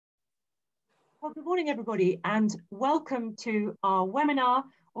Well, good morning, everybody, and welcome to our webinar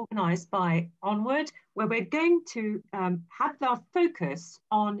organised by Onward, where we're going to have our focus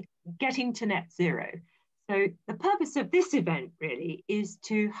on getting to net zero. So the purpose of this event really is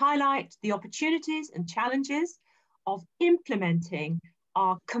to highlight the opportunities and challenges of implementing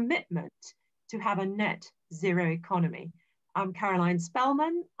our commitment to have a net zero economy. I'm Caroline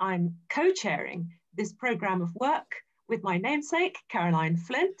Spelman. I'm co-chairing this programme of work with my namesake, Caroline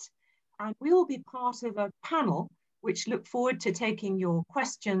Flint. And we will be part of a panel which look forward to taking your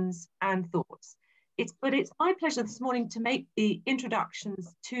questions and thoughts. But it's my pleasure this morning to make the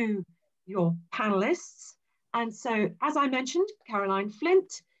introductions to your panelists. And so, as I mentioned, Caroline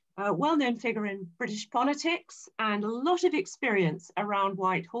Flint, a well-known figure in British politics and a lot of experience around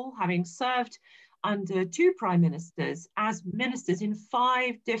Whitehall, having served under two prime ministers as ministers in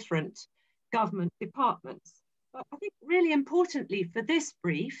 5 different government departments. But I think really importantly for this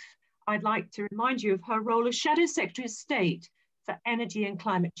brief, I'd like to remind you of her role as Shadow Secretary of State for Energy and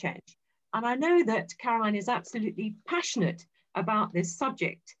Climate Change. And I know that Caroline is absolutely passionate about this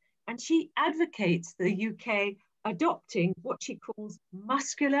subject, and she advocates the UK adopting what she calls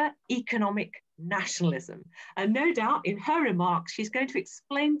muscular economic nationalism. And no doubt in her remarks, she's going to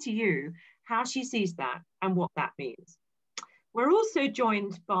explain to you how she sees that and what that means. We're also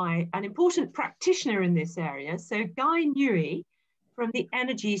joined by an important practitioner in this area. So Guy Newey, from the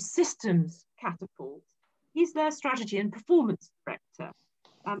Energy Systems Catapult. He's their strategy and performance director.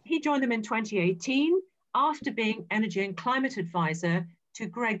 He joined them in 2018 after being energy and climate advisor to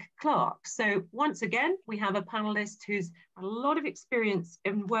Greg Clark. So once again, we have a panelist who's had a lot of experience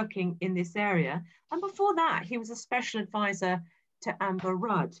in working in this area. And before that, he was a special advisor to Amber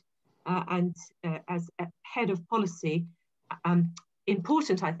Rudd as head of policy.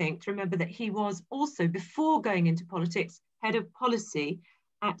 Important, I think, to remember that he was also, before going into politics, head of policy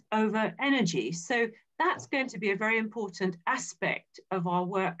at Over Energy. So that's going to be a very important aspect of our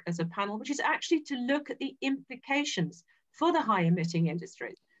work as a panel, which is actually to look at the implications for the high emitting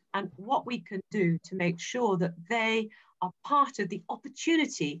industries and what we can do to make sure that they are part of the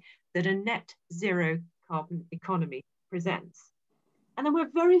opportunity that a net zero carbon economy presents. And then we're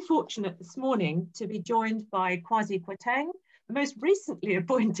very fortunate this morning to be joined by Kwasi Kwarteng, the most recently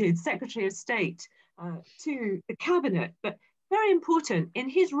appointed Secretary of State to the Cabinet, but very important in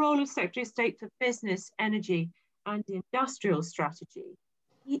his role as Secretary of State for Business, Energy and Industrial Strategy.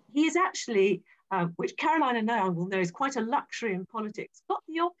 He is actually, which Caroline and I will know is quite a luxury in politics, got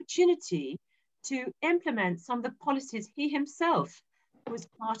the opportunity to implement some of the policies he himself was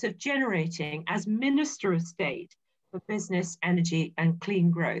part of generating as Minister of State for Business, Energy and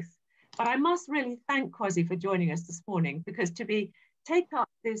Clean Growth. But I must really thank Kwasi for joining us this morning, because to take up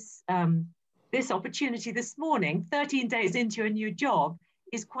this opportunity this morning, 13 days into a new job,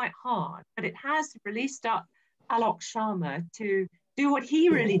 is quite hard. But it has released up Alok Sharma to do what he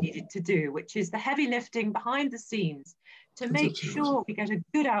really needed to do, which is the heavy lifting behind the scenes to make sure we get a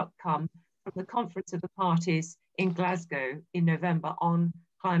good outcome from the Conference of the Parties in Glasgow in November on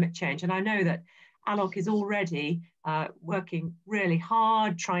climate change. And I know that Alok is already working really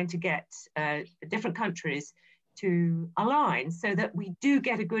hard trying to get different countries to align so that we do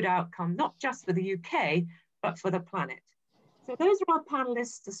get a good outcome, not just for the UK, but for the planet. So those are our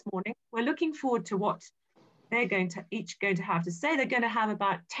panelists this morning. We're looking forward to what they're each going to have to say. They're going to have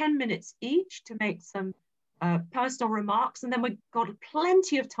about 10 minutes each to make some personal remarks, and then we've got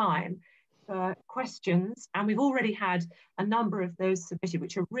plenty of time for questions. And we've already had a number of those submitted,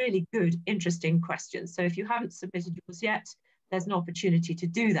 which are really good, interesting questions. So if you haven't submitted yours yet, there's an opportunity to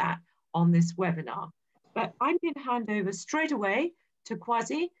do that on this webinar. But I'm going to hand over straight away to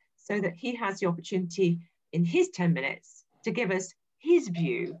Kwasi so that he has the opportunity in his 10 minutes to give us his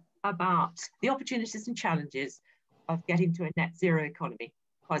view about the opportunities and challenges of getting to a net zero economy.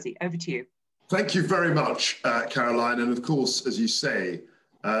 Kwasi, over to you. Thank you very much, Caroline. And of course, as you say,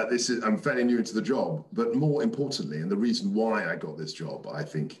 I'm fairly new into the job, but more importantly, and the reason why I got this job, I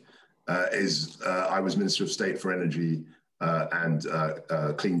think, is I was Minister of State for Energy and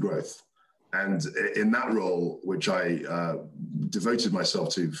Clean Growth. And in that role, which I devoted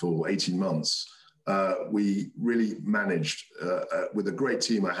myself to for 18 months, we really managed, with a great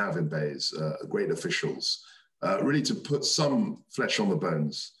team I have in Bays, great officials, really to put some flesh on the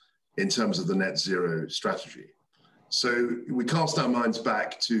bones in terms of the net zero strategy. So we cast our minds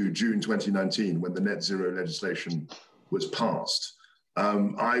back to June 2019 when the net zero legislation was passed.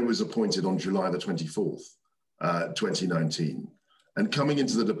 I was appointed on July the 24th, 2019. And coming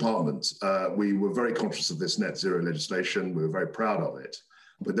into the department, we were very conscious of this net zero legislation. We were very proud of it,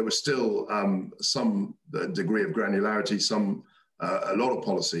 but there was still some degree of granularity, a lot of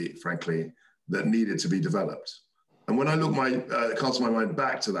policy, frankly, that needed to be developed. And when I look cast my mind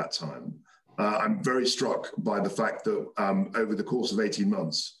back to that time, I'm very struck by the fact that over the course of 18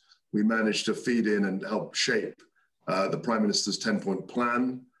 months, we managed to feed in and help shape the Prime Minister's 10-point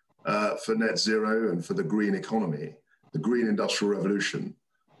plan for net zero and for the green economy, the green industrial revolution.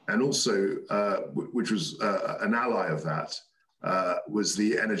 And also, which was an ally of that, was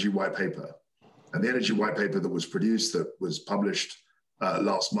the Energy White Paper. And the Energy White Paper that was produced, that was published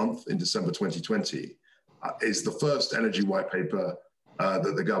last month in December 2020, is the first Energy White Paper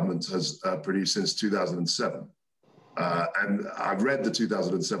that the government has produced since 2007. And I've read the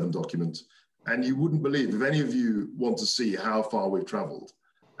 2007 document, and you wouldn't believe, if any of you want to see how far we've traveled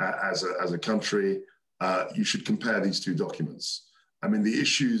as a country, you should compare these two documents. I mean, the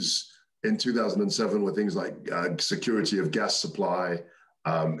issues in 2007 were things like security of gas supply,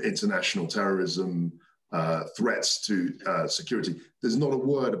 international terrorism, threats to security. There's not a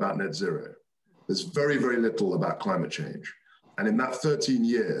word about net zero. There's very, very little about climate change. And in that 13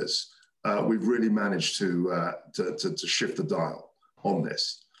 years, we've really managed to shift the dial on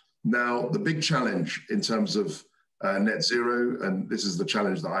this. Now, the big challenge in terms of net zero, and this is the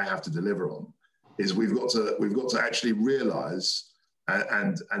challenge that I have to deliver on, is we've got to actually realize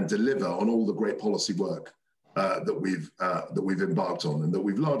and deliver on all the great policy work that we've embarked on and that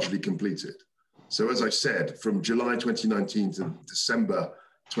we've largely completed. So as I said, from July 2019 to December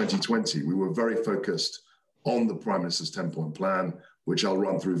 2020, we were very focused on the Prime Minister's 10-point plan, which I'll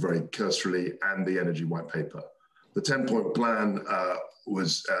run through very cursorily, and the Energy White Paper. The 10-point plan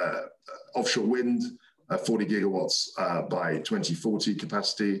was offshore wind, 40 gigawatts by 2040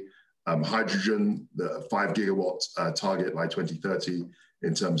 capacity, hydrogen, the 5 gigawatt target by 2030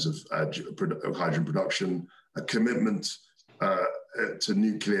 in terms of hydrogen production, a commitment to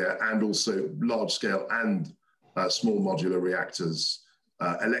nuclear and also large scale and small modular reactors,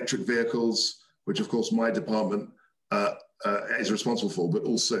 electric vehicles, which of course my department is responsible for, but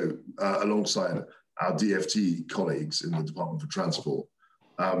also alongside our DFT colleagues in the Department for Transport.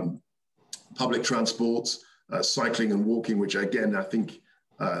 Public transport, cycling and walking, which again, I think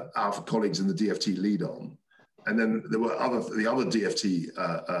our colleagues in the DFT lead on. And then there were the other DFT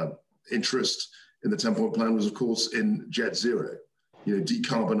interest in the 10-point plan was, of course, in jet zero,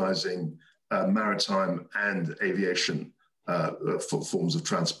 decarbonizing maritime and aviation forms of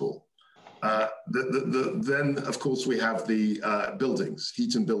transport. Then, of course, we have the buildings,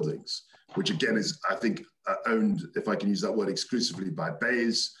 heat and buildings, which again is, I think, owned, if I can use that word, exclusively by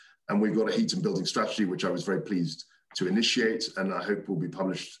BEIS. And we've got a heat and building strategy, which I was very pleased to initiate, and I hope will be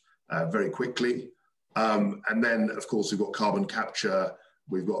published very quickly. And then, of course, we've got carbon capture,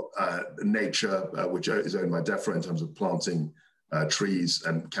 we've got nature, which is owned by DEFRA in terms of planting trees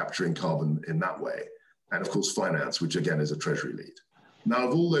and capturing carbon in that way. And of course, finance, which again is a Treasury lead. Now,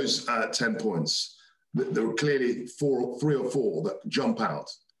 of all those 10 points, there are clearly three or four that jump out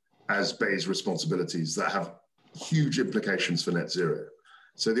as BEIS responsibilities that have huge implications for net zero.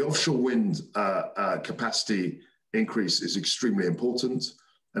 So the offshore wind capacity increase is extremely important.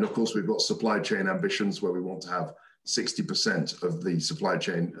 And of course, we've got supply chain ambitions where we want to have 60% of the supply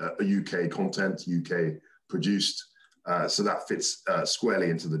chain UK content, UK produced. So that fits squarely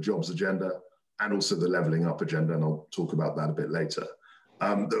into the jobs agenda and also the levelling up agenda, and I'll talk about that a bit later.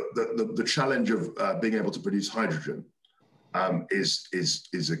 The challenge of being able to produce hydrogen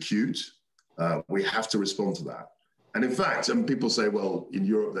is acute. We have to respond to that. And in fact, people say, well, in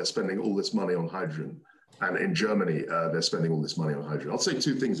Europe, they're spending all this money on hydrogen. And in Germany, they're spending all this money on hydrogen. I'll say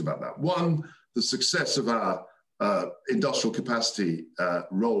two things about that. One, the success of our industrial capacity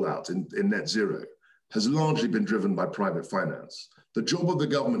rollout in net zero has largely been driven by private finance. The job of the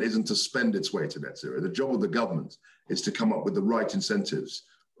government isn't to spend its way to net zero. The job of the government is to come up with the right incentives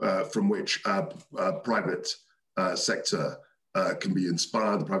from which private sector can be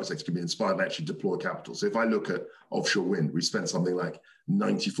inspired, the private sector can be inspired and actually deploy capital. So if I look at offshore wind, we spent something like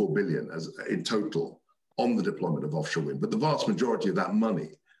 94 billion in total on the deployment of offshore wind. But the vast majority of that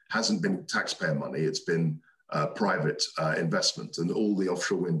money hasn't been taxpayer money, it's been private investment. And all the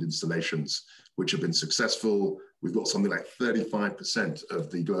offshore wind installations which have been successful, we've got something like 35%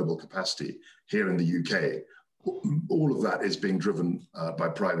 of the global capacity here in the UK. All of that is being driven by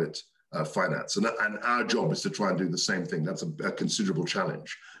private finance. And our job is to try and do the same thing. That's a considerable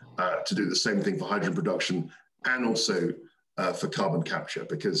challenge, to do the same thing for hydrogen production and also for carbon capture,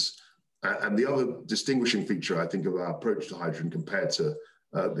 because, and the other distinguishing feature, I think, of our approach to hydrogen compared to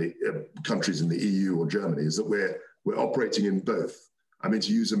the countries in the EU or Germany is that we're operating in both. I mean,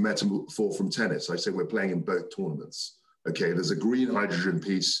 to use a metaphor from tennis, I say we're playing in both tournaments. Okay, there's a green hydrogen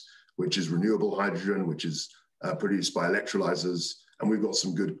piece, which is renewable hydrogen, which is produced by electrolyzers, and we've got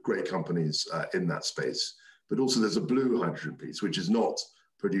some great companies in that space. But also there's a blue hydrogen piece, which is not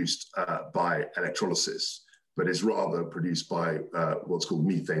produced by electrolysis, but is rather produced by what's called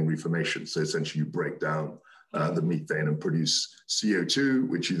methane reformation. So essentially you break down the methane and produce CO2,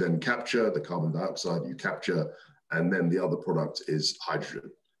 which you then capture, the carbon dioxide you capture, and then the other product is hydrogen.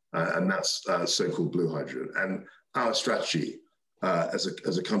 And that's so-called blue hydrogen. And our strategy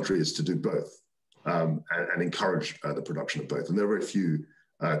as a country is to do both and encourage the production of both. And there are very few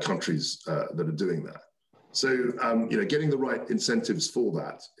countries that are doing that. So, getting the right incentives for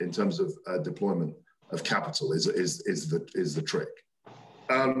that in terms of deployment of capital is the trick.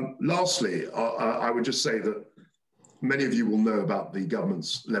 Lastly, I would just say that many of you will know about the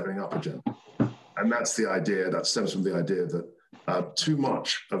government's levelling up agenda. And that's the idea, that stems from the idea that too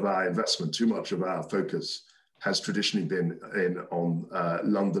much of our investment, too much of our focus has traditionally been on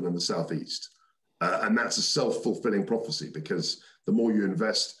London and the Southeast. And that's a self-fulfilling prophecy, because the more you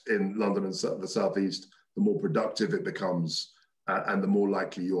invest in London and the Southeast, the more productive it becomes, and the more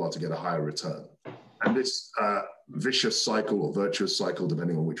likely you are to get a higher return. And this vicious cycle or virtuous cycle,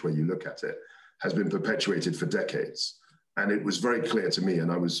 depending on which way you look at it, has been perpetuated for decades. And it was very clear to me,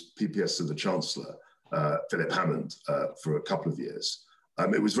 and I was PPS to the Chancellor, Philip Hammond, for a couple of years.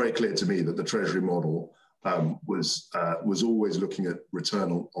 It was very clear to me that the Treasury model was always looking at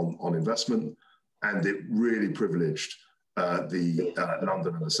return on investment, and it really privileged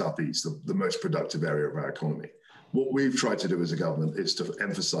London and the Southeast, the most productive area of our economy. What we've tried to do as a government is to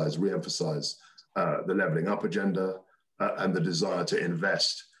re-emphasize the levelling up agenda and the desire to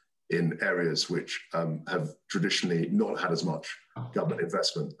invest in areas which have traditionally not had as much government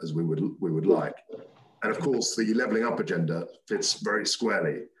investment as we would like. And of course, the levelling up agenda fits very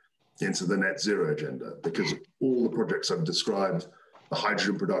squarely into the net zero agenda, because all the projects I've described, the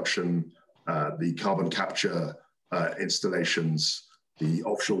hydrogen production, the carbon capture installations, the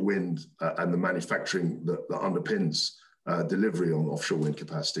offshore wind and the manufacturing that underpins delivery on offshore wind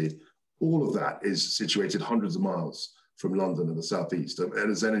capacity, all of that is situated hundreds of miles from London and the Southeast. And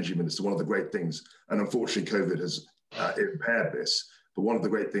as Energy Minister, one of the great things, and unfortunately COVID has impaired this, but one of the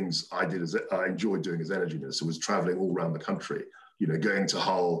great things I enjoyed doing as Energy Minister was traveling all around the country, going to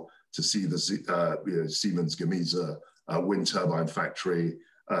Hull to see the Siemens Gamesa wind turbine factory,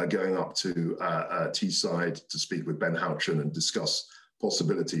 going up to Teesside to speak with Ben Houchen and discuss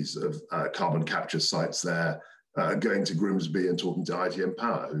possibilities of carbon capture sites there, going to Grimsby and talking to ITM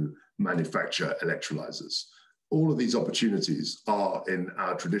Power, who manufacture electrolyzers. All of these opportunities are in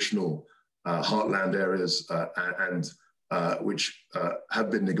our traditional heartland areas and which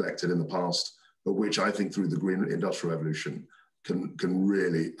have been neglected in the past, but which I think through the green industrial revolution can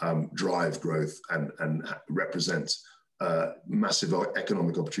really drive growth and represent massive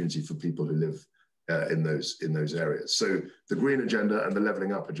economic opportunity for people who live in those areas. So the green agenda and the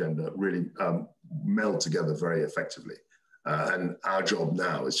levelling up agenda really meld together very effectively. And our job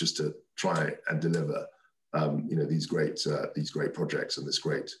now is just to try and deliver these great projects and this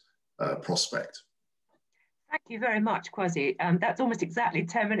great prospect. Thank you very much, Kwasi. That's almost exactly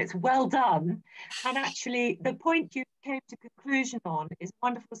 10 minutes. Well done. And actually, the point you came to conclusion on is a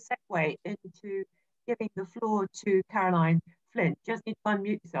wonderful segue into giving the floor to Caroline Flint. Just need to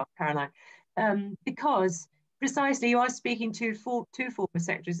unmute yourself, Caroline, because precisely you are speaking to two former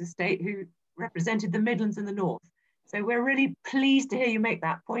Secretaries of State who represented the Midlands and the North. So we're really pleased to hear you make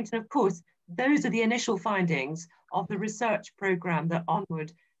that point. And of course, those are the initial findings of the research programme that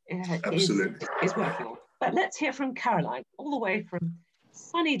Onward is working on. But let's hear from Caroline, all the way from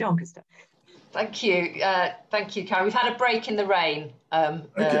sunny Doncaster. Thank you, Karen. We've had a break in the rain,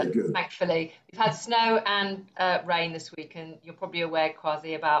 thankfully. We've had snow and rain this week, and you're probably aware,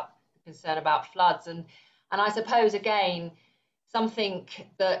 Kwasi, about the concern about floods. And I suppose, again, something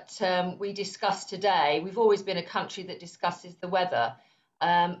that we discussed today, we've always been a country that discusses the weather.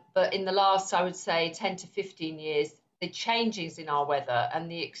 But in the last, I would say, 10 to 15 years, the changes in our weather and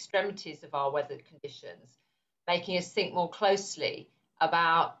the extremities of our weather conditions, making us think more closely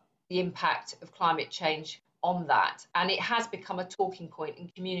about the impact of climate change on that. And it has become a talking point in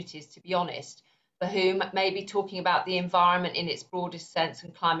communities, to be honest, for whom maybe talking about the environment in its broadest sense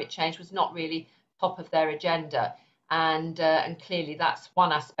and climate change was not really top of their agenda. And clearly that's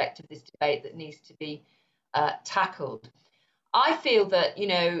one aspect of this debate that needs to be tackled. I feel that,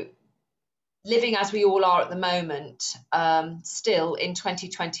 living as we all are at the moment, still in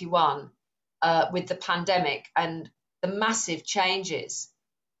 2021, with the pandemic and the massive changes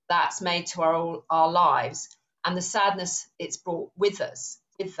that's made to our lives and the sadness it's brought with us,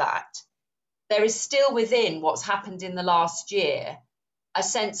 with that, there is still within what's happened in the last year a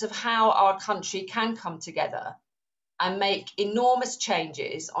sense of how our country can come together and make enormous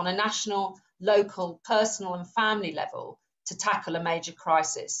changes on a national, local, personal and family level to tackle a major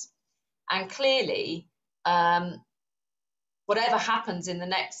crisis. And clearly, whatever happens in the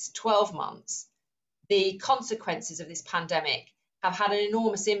next 12 months, the consequences of this pandemic have had an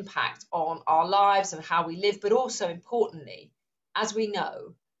enormous impact on our lives and how we live, but also importantly, as we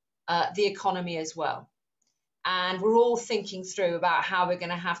know, the economy as well. And we're all thinking through about how we're going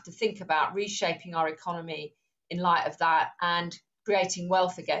to have to think about reshaping our economy in light of that and creating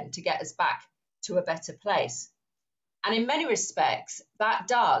wealth again to get us back to a better place. And in many respects, that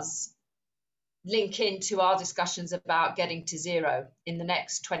does link into our discussions about getting to zero in the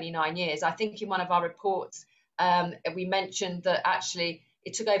next 29 years. I think in one of our reports, we mentioned that actually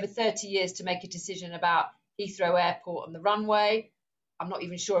it took over 30 years to make a decision about Heathrow Airport and the runway. I'm not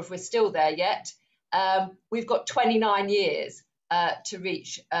even sure if we're still there yet. We've got 29 years to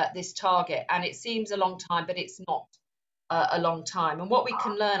reach this target, and it seems a long time, but it's not a long time. And what we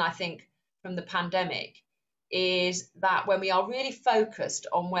can learn, I think, from the pandemic is that when we are really focused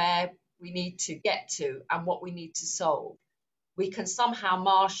on where we need to get to and what we need to solve, we can somehow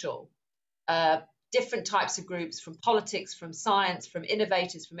marshal different types of groups, from politics, from science, from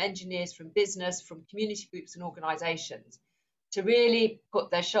innovators, from engineers, from business, from community groups and organisations, to really put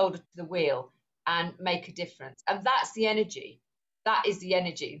their shoulder to the wheel and make a difference. And that's the energy. That is the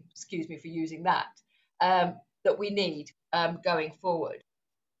energy, excuse me for using that, that we need going forward.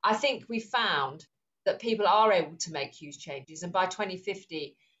 I think we found that people are able to make huge changes. And by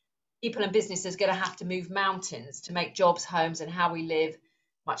 2050, people and businesses are going to have to move mountains to make jobs, homes, and how we live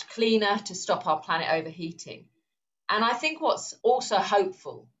much cleaner, to stop our planet overheating. And I think what's also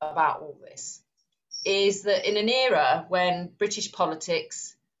hopeful about all this is that in an era when British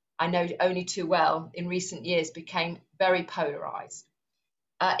politics, I know only too well, in recent years became very polarised,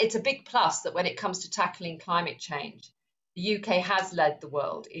 it's a big plus that when it comes to tackling climate change, the UK has led the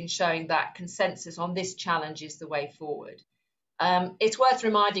world in showing that consensus on this challenge is the way forward. It's worth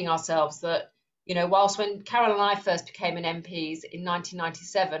reminding ourselves that, you know, whilst when Carol and I first became an MPs in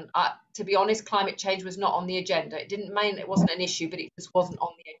 1997, to be honest, climate change was not on the agenda. It didn't mean it wasn't an issue, but it just wasn't on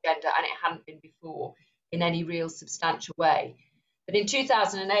the agenda, and it hadn't been before in any real substantial way. But in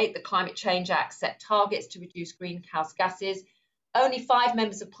 2008, the Climate Change Act set targets to reduce greenhouse gases. Only 5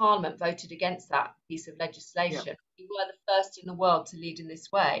 members of Parliament voted against that piece of legislation. Yeah. We were the first in the world to lead in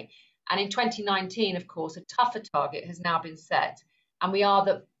this way. And in 2019, of course, a tougher target has now been set. And we are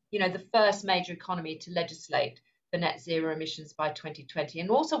the first major economy to legislate for net zero emissions by 2020. And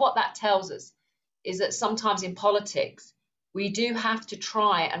also what that tells us is that sometimes in politics, we do have to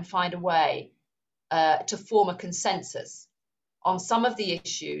try and find a way to form a consensus on some of the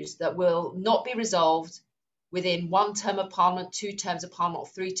issues that will not be resolved within 1 term of Parliament, 2 terms of Parliament, or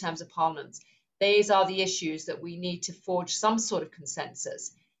 3 terms of Parliament. These are the issues that we need to forge some sort of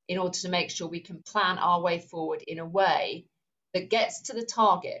consensus in order to make sure we can plan our way forward in a way that gets to the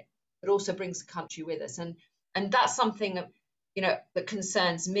target, but also brings the country with us. And that's something that, you know, that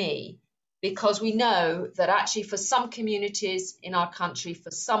concerns me, because we know that actually for some communities in our country,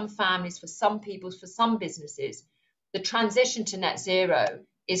 for some families, for some people, for some businesses, the transition to net zero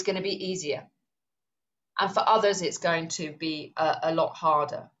is going to be easier. And for others, it's going to be a lot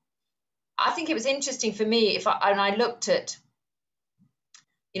harder. I think it was interesting for me, I looked at,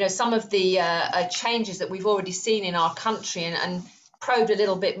 you know, some of the changes that we've already seen in our country and probed a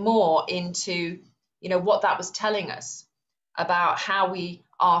little bit more into, you know, what that was telling us about how we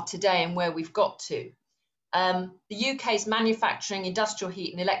are today and where we've got to. The UK's manufacturing, industrial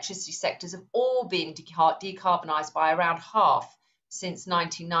heat and electricity sectors have all been decarbonised by around half since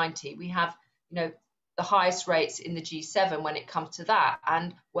 1990. We have, you know, the highest rates in the G7 when it comes to that,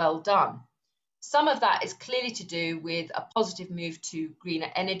 and well done. Some of that is clearly to do with a positive move to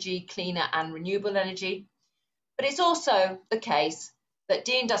greener energy, cleaner and renewable energy. But it's also the case that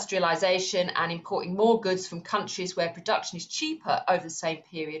deindustrialisation and importing more goods from countries where production is cheaper over the same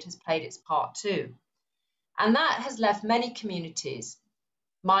period has played its part too. And that has left many communities,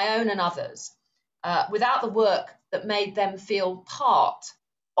 my own and others, without the work that made them feel part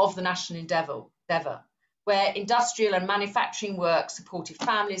of the national endeavour, where industrial and manufacturing work supported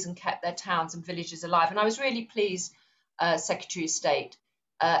families and kept their towns and villages alive. And I was really pleased, Secretary of State,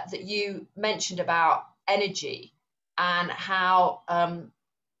 that you mentioned about energy and how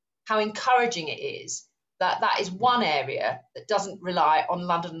encouraging it is that that is one area that doesn't rely on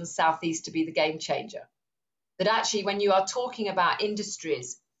London and the South East to be the game changer. That actually, when you are talking about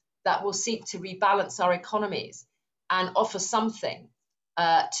industries that will seek to rebalance our economies and offer something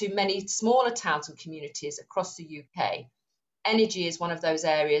to many smaller towns and communities across the UK, energy is one of those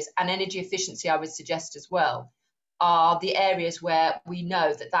areas, and energy efficiency, I would suggest as well, are the areas where we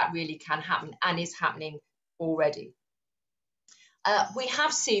know that that really can happen and is happening already. We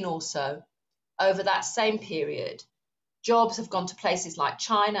have seen also over that same period, jobs have gone to places like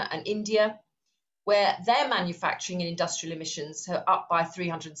China and India, where their manufacturing and industrial emissions are up by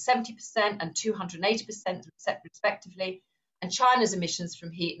 370% and 280% respectively, and China's emissions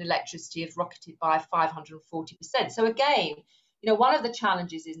from heat and electricity have rocketed by 540%. So again, one of the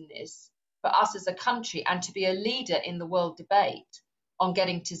challenges in this for us as a country, and to be a leader in the world debate on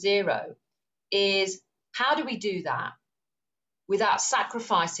getting to zero, is how do we do that without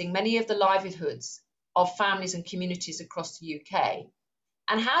sacrificing many of the livelihoods of families and communities across the UK?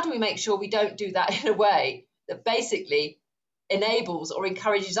 And how do we make sure we don't do that in a way that basically enables or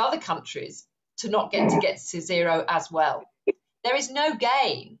encourages other countries to not get to zero as well? There is no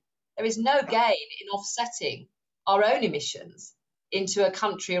gain. There is no gain in offsetting our own emissions into a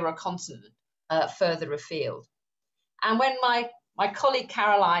country or a continent further afield. And when my colleague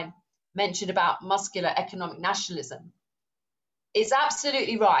Caroline mentioned about muscular economic nationalism, it's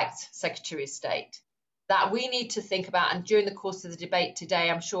absolutely right, Secretary of State, that we need to think about, and during the course of the debate today,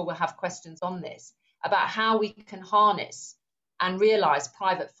 I'm sure we'll have questions on this, about how we can harness and realise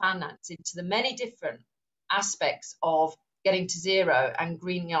private finance into the many different aspects of getting to zero and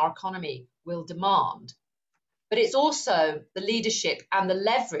greening our economy will demand. But it's also the leadership and the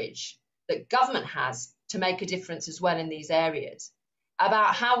leverage that government has to make a difference as well in these areas,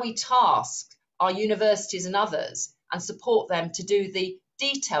 about how we task our universities and others and support them to do the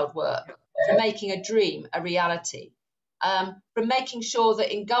detailed work from making a dream a reality, from making sure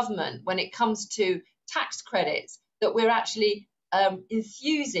that in government, when it comes to tax credits, that we're actually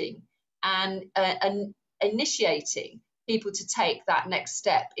infusing and initiating people to take that next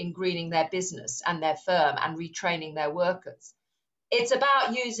step in greening their business and their firm and retraining their workers. It's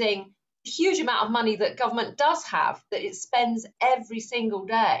about using a huge amount of money that government does have, that it spends every single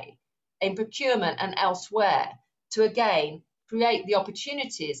day in procurement and elsewhere, to again create the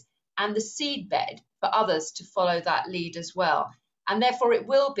opportunities and the seedbed for others to follow that lead as well. And therefore it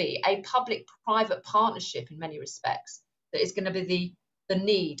will be a public-private partnership in many respects that is going to be the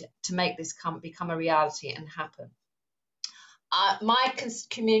need to make this become a reality and happen. My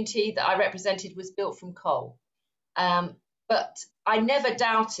community that I represented was built from coal, but I never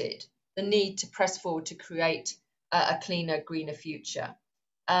doubted the need to press forward to create a cleaner, greener future.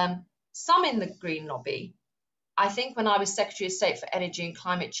 Some in the green lobby, I think when I was Secretary of State for Energy and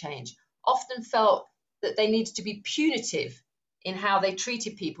Climate Change, often felt that they needed to be punitive in how they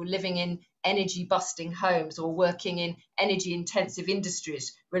treated people living in energy-busting homes or working in energy-intensive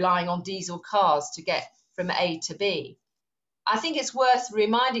industries, relying on diesel cars to get from A to B. I think it's worth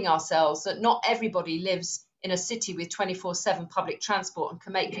reminding ourselves that not everybody lives in a city with 24/7 public transport and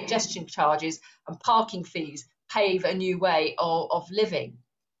can make congestion charges and parking fees pave a new way of living.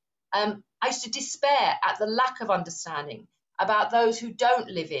 I used to despair at the lack of understanding about those who don't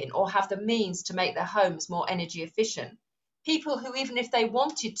live in or have the means to make their homes more energy efficient. People who, even if they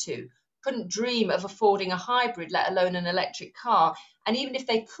wanted to, couldn't dream of affording a hybrid, let alone an electric car. And even if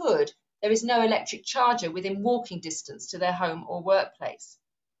they could, there is no electric charger within walking distance to their home or workplace.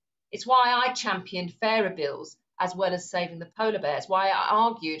 It's why I championed fairer bills as well as saving the polar bears, why I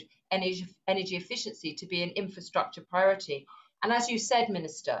argued energy efficiency to be an infrastructure priority. And as you said,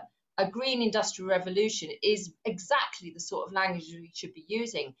 Minister, a green industrial revolution is exactly the sort of language we should be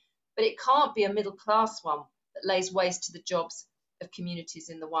using, but it can't be a middle class one that lays waste to the jobs of communities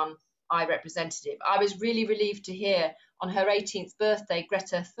in the one I represented. I was really relieved to hear on her 18th birthday,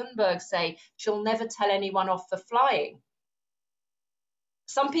 Greta Thunberg say she'll never tell anyone off for flying.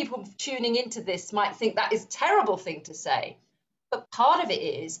 Some people tuning into this might think that is a terrible thing to say, but part of it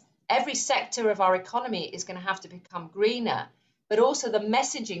is every sector of our economy is going to have to become greener, but also the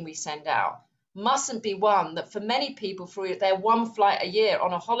messaging we send out mustn't be one that for many people, for their one flight a year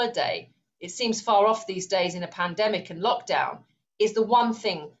on a holiday, it seems far off these days in a pandemic and lockdown, is the one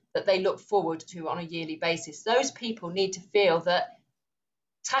thing that they look forward to on a yearly basis. Those people need to feel that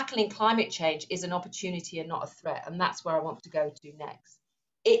tackling climate change is an opportunity and not a threat, and that's where I want to go to next.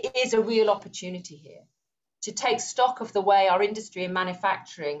 It is a real opportunity here to take stock of the way our industry and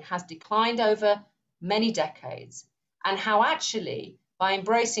manufacturing has declined over many decades, and how actually by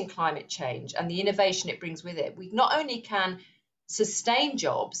embracing climate change and the innovation it brings with it, we not only can sustain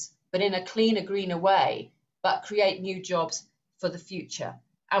jobs, but in a cleaner, greener way, but create new jobs for the future.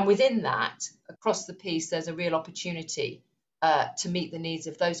 And within that, across the piece, there's a real opportunity to meet the needs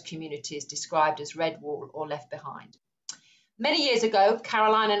of those communities described as red wall or left behind. Many years ago,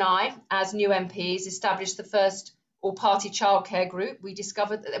 Caroline and I, as new MPs, established the first all-party childcare group. We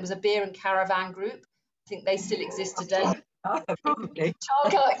discovered that there was a beer and caravan group. I think they still exist today. Probably.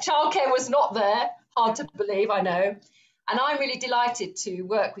 Childcare was not there, hard to believe, I know. And I'm really delighted to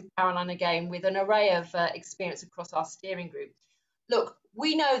work with Caroline again with an array of experience across our steering group. Look,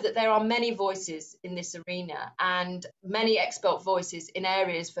 we know that there are many voices in this arena and many expert voices in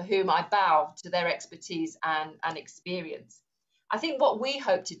areas for whom I bow to their expertise and experience. I think what we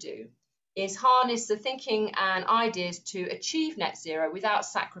hope to do is harness the thinking and ideas to achieve net zero without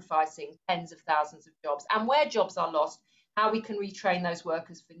sacrificing tens of thousands of jobs, and where jobs are lost, how we can retrain those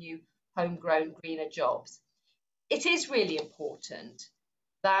workers for new homegrown greener jobs. It is really important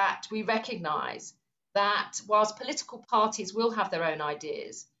that we recognise that whilst political parties will have their own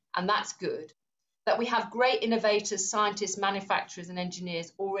ideas, and that's good, that we have great innovators, scientists, manufacturers and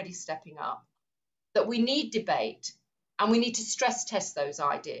engineers already stepping up, that we need debate and we need to stress test those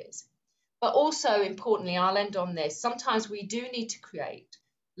ideas. But also importantly, I'll end on this, sometimes we do need to create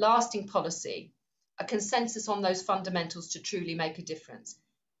lasting policy, a consensus on those fundamentals to truly make a difference.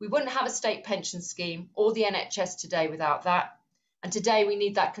 We wouldn't have a state pension scheme or the NHS today without that. And today we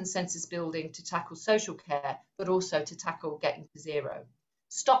need that consensus building to tackle social care, but also to tackle getting to zero.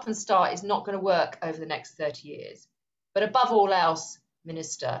 Stop and start is not going to work over the next 30 years. But above all else,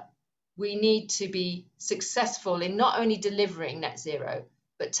 Minister, we need to be successful in not only delivering net zero,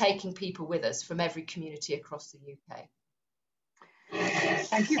 but taking people with us from every community across the UK.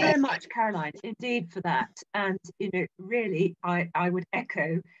 Thank you very much, Caroline, indeed, for that. And, really, I would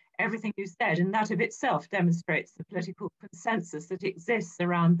echo everything you said, and that of itself demonstrates the political consensus that exists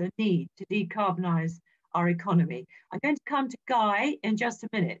around the need to decarbonise our economy. I'm going to come to Guy in just a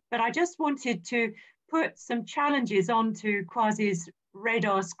minute, but I just wanted to put some challenges onto Kwasi's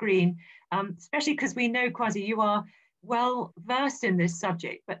radar screen, especially because we know, Kwasi, you are well versed in this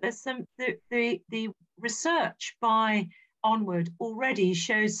subject, but there's the research by Onward already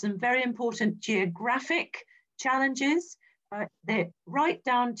shows some very important geographic challenges. They're right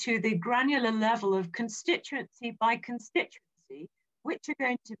down to the granular level of constituency by constituency, which are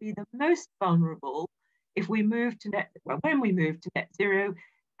going to be the most vulnerable if we move to when we move to net zero,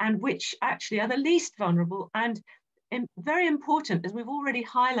 and which actually are the least vulnerable. And very important, as we've already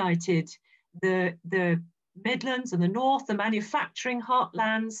highlighted, the Midlands and the North, the manufacturing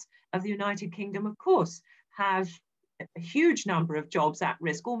heartlands of the United Kingdom, of course, have a huge number of jobs at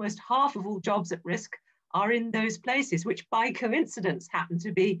risk. Almost half of all jobs at risk are in those places, which by coincidence happen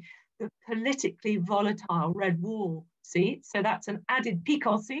to be the politically volatile red wall seats. So that's an added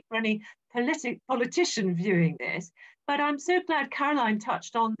piquancy for any politician viewing this. But I'm so glad Caroline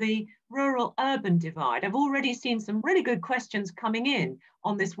touched on the rural-urban divide. I've already seen some really good questions coming in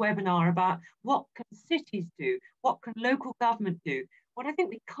on this webinar about what can cities do, what can local government do. What I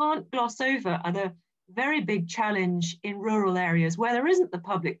think we can't gloss over are the very big challenge in rural areas where there isn't the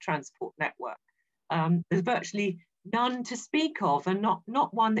public transport network. There's virtually none to speak of, and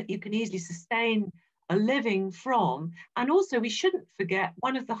not one that you can easily sustain a living from. And also, we shouldn't forget,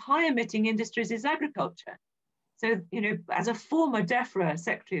 one of the high emitting industries is agriculture. So, as a former DEFRA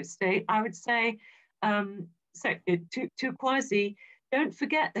Secretary of State, I would say to Kwasi, don't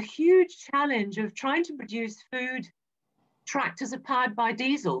forget the huge challenge of trying to produce food. Tractors are powered by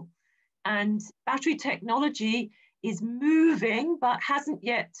diesel, and battery technology is moving, but hasn't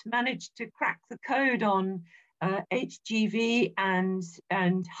yet managed to crack the code on HGV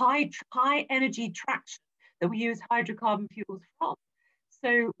and high energy traction that we use hydrocarbon fuels from.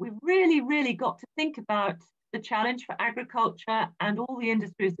 So we've really, really got to think about the challenge for agriculture and all the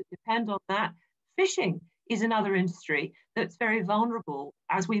industries that depend on that. Fishing is another industry that's very vulnerable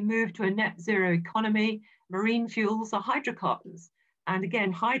as we move to a net zero economy. Marine fuels are hydrocarbons. And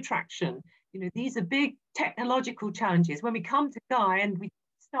again, high traction, these are big technological challenges. When we come to Guy and we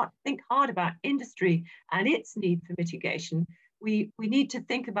start to think hard about industry and its need for mitigation, we need to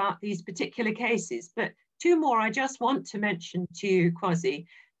think about these particular cases. But two more I just want to mention to you, Kwasi,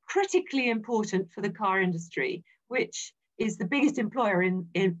 critically important for the car industry, which is the biggest employer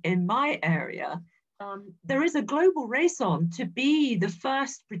in my area. There is a global race on to be the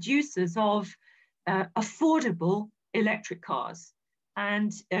first producers of affordable electric cars.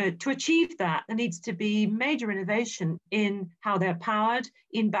 And to achieve that, there needs to be major innovation in how they're powered,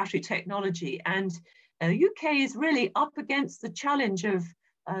 in battery technology. And the UK is really up against the challenge of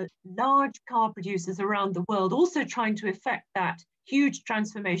large car producers around the world also trying to effect that huge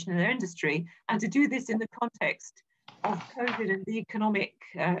transformation in their industry, and to do this in the context of COVID and the economic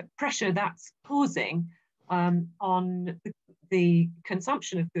pressure that's causing on the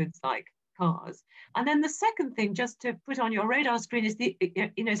consumption of goods like cars. And then the second thing, just to put on your radar screen, is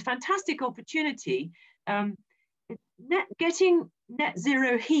it's fantastic opportunity. Getting net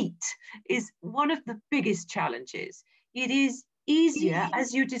zero heat is one of the biggest challenges. It is easier,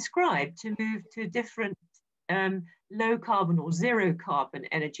 as you described, to move to different low carbon or zero carbon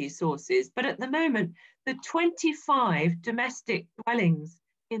energy sources. But at the moment, the 25 domestic dwellings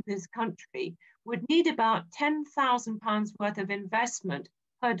in this country would need about £10,000 worth of investment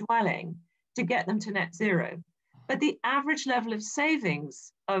per dwelling to get them to net zero. But the average level of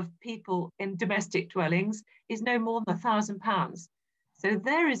savings of people in domestic dwellings is no more than £1,000. So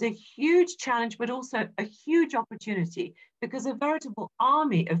there is a huge challenge, but also a huge opportunity, because a veritable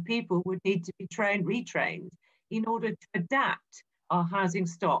army of people would need to be retrained in order to adapt our housing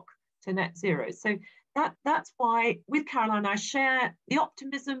stock to net zero. So that's why with Caroline, I share the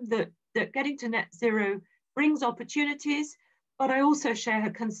optimism that getting to net zero brings opportunities, but I also share her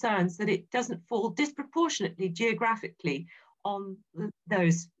concerns that it doesn't fall disproportionately geographically on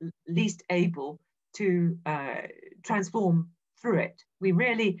those least able to transform through it.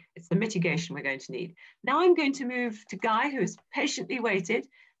 It's the mitigation we're going to need. Now I'm going to move to Guy, who has patiently waited.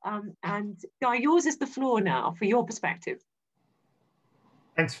 And Guy, yours is the floor now for your perspective.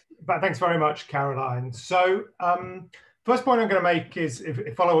 Thanks very much, Caroline. So first point I'm going to make is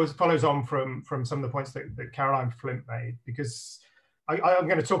it follows on from some of the points that Caroline Flint made, because I'm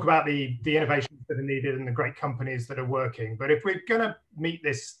going to talk about the innovations that are needed and the great companies that are working. But if we're going to meet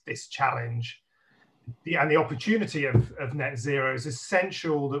this challenge, and the opportunity of net zero, is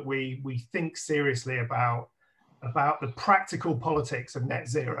essential that we think seriously about the practical politics of net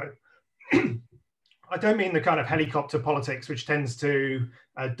zero. I don't mean the kind of helicopter politics which tends to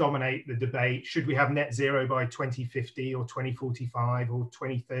dominate the debate. Should we have net zero by 2050 or 2045 or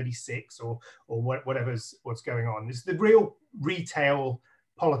 2036 or what's going on? It's the real retail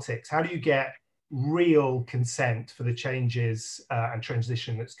politics. How do you get real consent for the changes and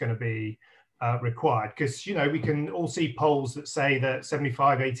transition that's going to be required? Because, you know, we can all see polls that say that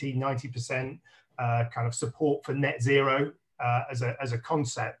 75, 80, 90% kind of support for net zero as a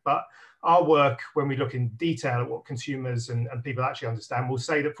concept. But our work, when we look in detail at what consumers and people actually understand, will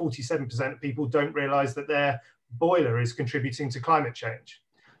say that 47% of people don't realize that their boiler is contributing to climate change.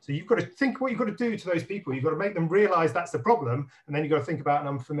 So you've got to think what you've got to do to those people. You've got to make them realize that's the problem, and then you've got to think about an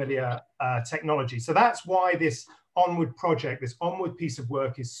unfamiliar technology. So that's why this Onward project, this Onward piece of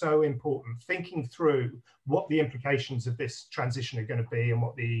work is so important, thinking through what the implications of this transition are going to be and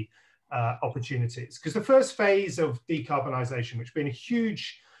what the opportunities. Because the first phase of decarbonisation, which has been a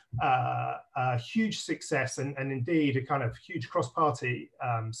huge success and indeed a kind of huge cross-party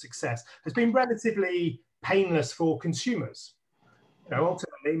success, has been relatively painless for consumers. You know,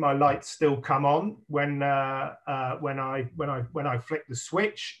 ultimately, my lights still come on when I flick the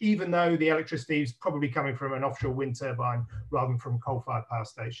switch, even though the electricity is probably coming from an offshore wind turbine rather than from a coal-fired power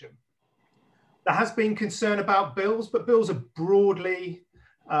station. There has been concern about bills, but bills are broadly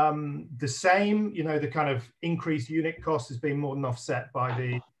the same. You know, the kind of increased unit cost has been more than offset by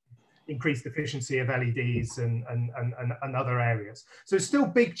the increased efficiency of LEDs and other areas. So still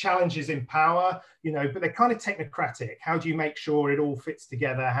big challenges in power, you know, but they're kind of technocratic. How do you make sure it all fits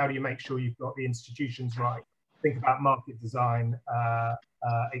together? How do you make sure you've got the institutions right? Think about market design,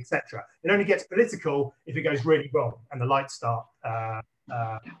 etc. It only gets political if it goes really wrong and the lights start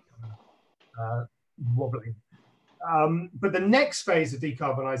wobbling. But the next phase of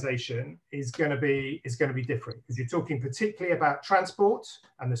decarbonisation is going to be different, because you're talking particularly about transport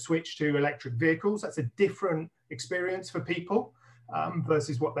and the switch to electric vehicles. That's a different experience for people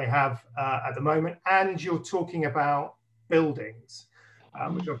versus what they have at the moment. And you're talking about buildings,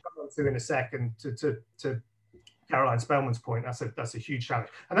 which I'll come on to in a second. To Caroline Spelman's point, that's a huge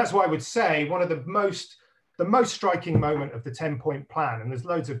challenge, and that's why I would say one of the most striking moment of the 10-point plan, and there's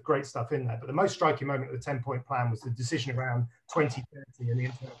loads of great stuff in there, but the most striking moment of the 10-point plan was the decision around 2030 and the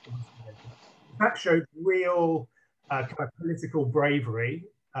international combustion. That showed real kind of political bravery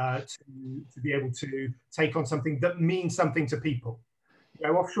to be able to take on something that means something to people. You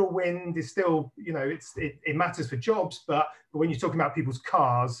know, offshore wind is still, you know, it matters for jobs, but when you're talking about people's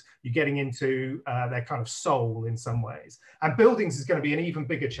cars, you're getting into their kind of soul in some ways. And buildings is going to be an even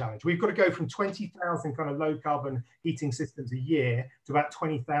bigger challenge. We've got to go from 20,000 kind of low carbon heating systems a year to about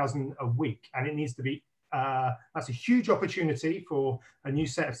 20,000 a week, and it needs to be. That's a huge opportunity for a new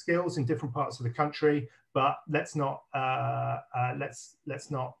set of skills in different parts of the country. But let's not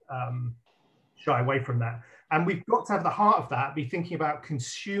shy away from that. And we've got to have the heart of that be thinking about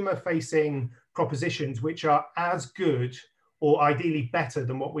consumer-facing propositions which are as good or ideally better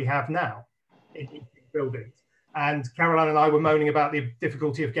than what we have now in buildings. And Caroline and I were moaning about the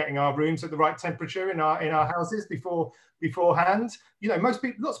difficulty of getting our rooms at the right temperature in our houses beforehand. You know,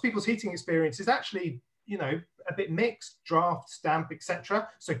 lots of people's heating experience is actually a bit mixed, draft, stamp, etc.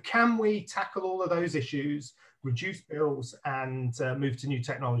 So can we tackle all of those issues, reduce bills, and move to new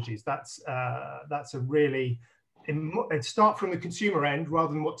technologies? That's a really, start from the consumer end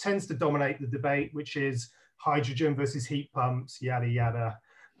rather than what tends to dominate the debate, which is hydrogen versus heat pumps, yada yada,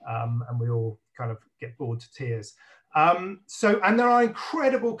 and we all kind of get bored to tears. And there are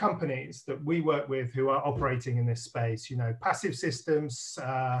incredible companies that we work with who are operating in this space. Passive Systems,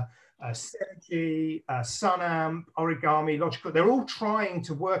 Synergy, Sunamp, Origami, Logical. They're all trying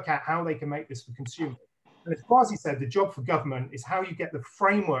to work out how they can make this for consumers. And as Kwasi said, the job for government is how you get the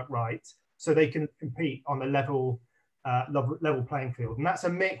framework right so they can compete on a level playing field. And that's a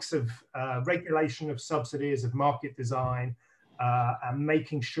mix of regulation, of subsidies, of market design, and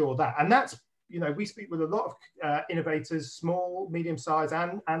making sure that. And that's, we speak with a lot of innovators, small, medium-sized,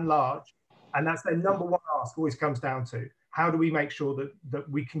 and large. And that's their number one ask, always comes down to, how do we make sure that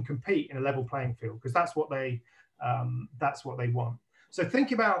we can compete in a level playing field? Because that's what they want. So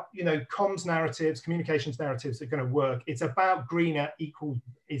think about, comms narratives, communications narratives that are going to work. It's about greener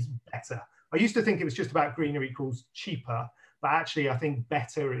is better. I used to think it was just about greener equals cheaper, but actually I think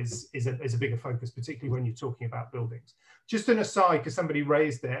better is a bigger focus, particularly when you're talking about buildings. Just an aside, because somebody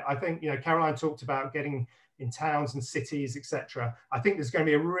raised it, I think, Caroline talked about getting in towns and cities, etc. I think there's going to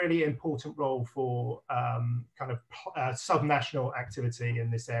be a really important role for kind of subnational activity in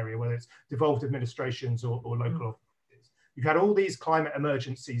this area, whether it's devolved administrations or local authorities. You've had all these climate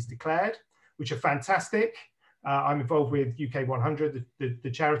emergencies declared, which are fantastic. I'm involved with UK 100,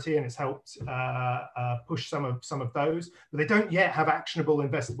 the charity, and it's helped push some of those, but they don't yet have actionable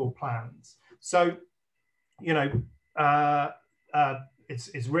investable plans. So,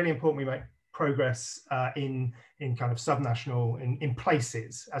 it's really important we make progress in kind of subnational, in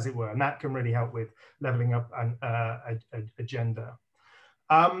places, as it were, and that can really help with levelling up an agenda.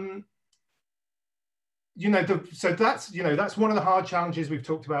 So that's one of the hard challenges we've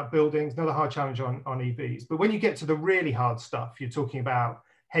talked about. Buildings, another hard challenge on EVs. But when you get to the really hard stuff, you're talking about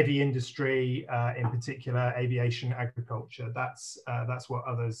heavy industry, in particular aviation, agriculture. That's what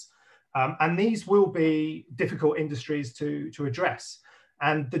others, and these will be difficult industries to address.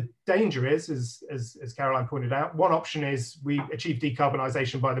 And the danger is, as Caroline pointed out, one option is we achieve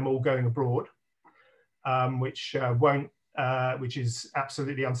decarbonisation by them all going abroad, which is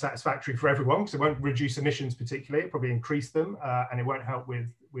absolutely unsatisfactory for everyone, because it won't reduce emissions particularly, it probably increase them, and it won't help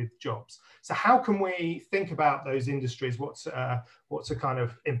with jobs. So how can we think about those industries? What's a kind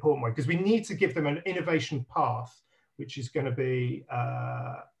of important way? Because we need to give them an innovation path, which is going to be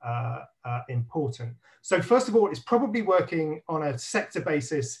important. So first of all, it's probably working on a sector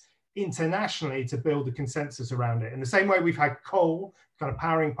basis internationally to build a consensus around it. In the same way we've had coal, kind of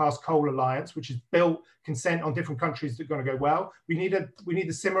Powering Past Coal Alliance, which has built consent on different countries that are going to go well. We need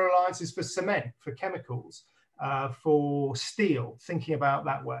the similar alliances for cement, for chemicals, for steel, thinking about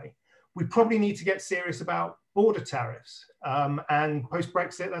that way. We probably need to get serious about border tariffs. And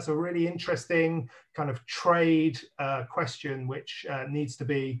post-Brexit, that's a really interesting kind of trade question, which needs to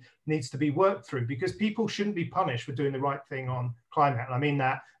be worked through, because people shouldn't be punished for doing the right thing on climate. And I mean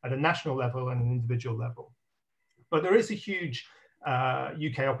that at a national level and an individual level. But there is a huge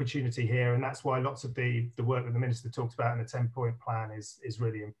UK opportunity here, and that's why lots of the work that the Minister talked about in the 10-point plan is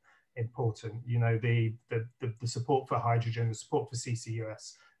really important. The support for hydrogen, the support for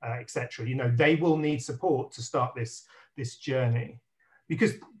CCUS, etc. They will need support to start this journey,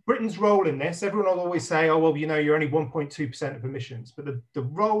 because Britain's role in this, everyone will always say, oh, well, you're only 1.2% of emissions, but the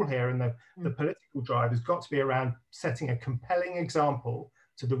role here and the political drive has got to be around setting a compelling example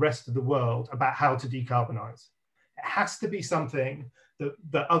to the rest of the world about how to decarbonize. It has to be something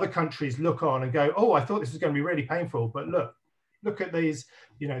that other countries look on and go, oh, I thought this was going to be really painful, but look at these,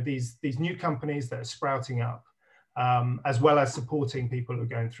 these new companies that are sprouting up, as well as supporting people who are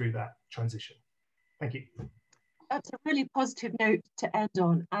going through that transition. Thank you. That's a really positive note to end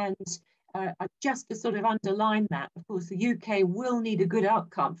on. And just to sort of underline that, of course, the UK will need a good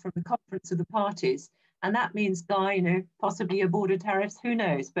outcome from the Conference of the Parties. And that means, Guy, possibly a border tariffs, who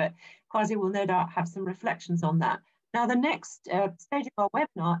knows? But Kwasi will no doubt have some reflections on that. Now, the next stage of our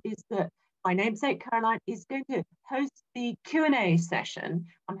webinar is that my namesake, Caroline, is going to host the Q&A session.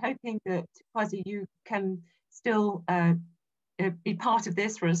 I'm hoping that, Kwasi, you can still be part of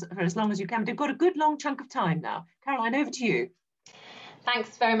this for as long as you can. But you've got a good long chunk of time now. Caroline, over to you.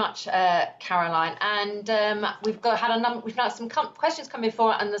 Thanks very much, Caroline. And we've had some questions come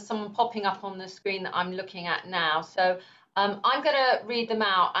before, and there's some popping up on the screen that I'm looking at now. So I'm going to read them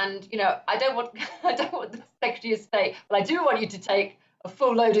out. And I don't want the Secretary of State, but I do want you to take a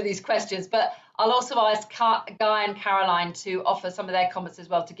full load of these questions. But I'll also ask Guy and Caroline to offer some of their comments as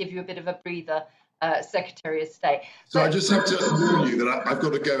well, to give you a bit of a breather Secretary of State. So I just have to warn you that I've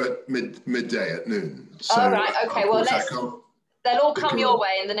got to go at midday at noon. So, all right, okay, well, they'll all come your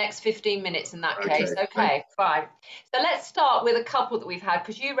way in the next 15 minutes in that case. Okay, fine. So let's start with a couple that we've had,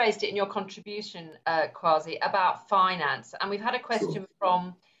 because you raised it in your contribution, Kwasi, about finance. And we've had a question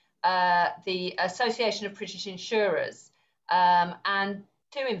from the Association of British Insurers, and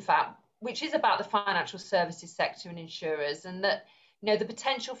two, in fact, which is about the financial services sector and insurers, and that, you know, the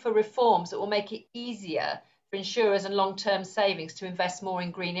potential for reforms that will make it easier for insurers and long-term savings to invest more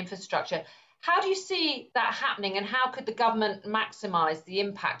in green infrastructure. How do you see that happening, and how could the government maximise the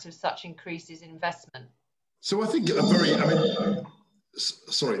impact of such increases in investment? So I think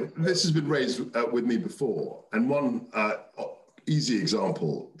sorry, this has been raised with me before, and one easy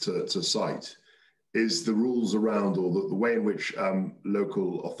example to cite is the rules around, or the way in which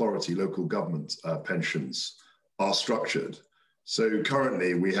local authority, local government pensions are structured. So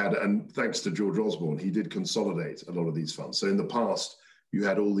currently we had, and thanks to George Osborne, he did consolidate a lot of these funds. So in the past, you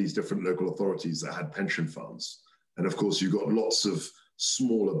had all these different local authorities that had pension funds. And of course, you got lots of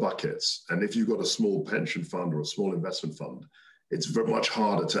smaller buckets. And if you've got a small pension fund or a small investment fund, it's very much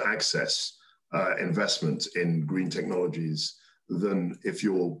harder to access investment in green technologies than if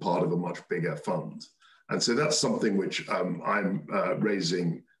you're part of a much bigger fund. And so that's something which I'm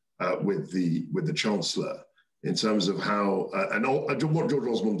raising with the Chancellor in terms of how, and what George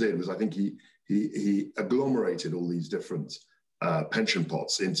Osborne did was, I think he agglomerated all these different pension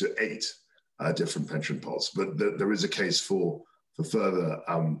pots into 8 different pension pots. But there is a case for further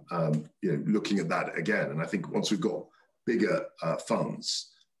looking at that again. And I think once we've got bigger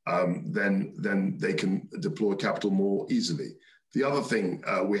funds, then they can deploy capital more easily. The other thing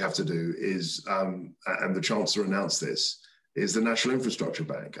we have to do is, and the Chancellor announced this, is the National Infrastructure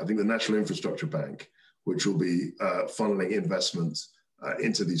Bank. I think the National Infrastructure Bank, which will be funneling investment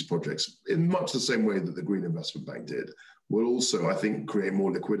into these projects in much the same way that the Green Investment Bank did, will also, I think, create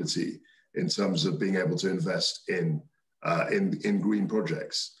more liquidity in terms of being able to invest in green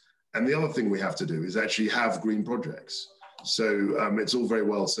projects. And the other thing we have to do is actually have green projects. So it's all very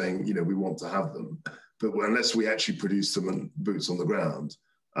well saying, you know, we want to have them, but unless we actually produce them and boots on the ground,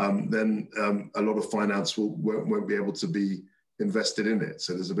 then a lot of finance won't be able to be invested in it.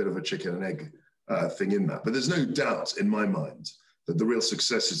 So there's a bit of a chicken and egg thing in that. But there's no doubt in my mind that the real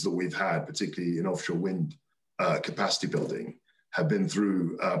successes that we've had, particularly in offshore wind capacity building, have been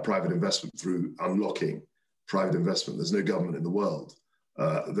through private investment, through unlocking private investment. There's no government in the world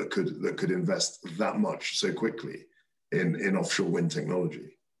that could invest that much so quickly in offshore wind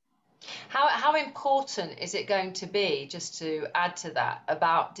technology. How important is it going to be, just to add to that,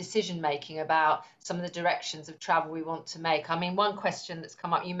 about decision making, about some of the directions of travel we want to make? I mean, one question that's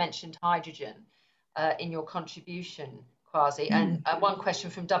come up, you mentioned hydrogen in your contribution, Kwasi, and one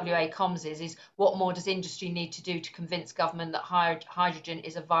question from WA Comms is what more does industry need to do to convince government that hydrogen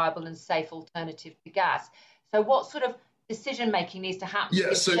is a viable and safe alternative to gas? So what sort of decision making needs to happen to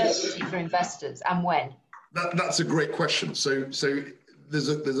give certainty for investors, and when? That's a great question. So there's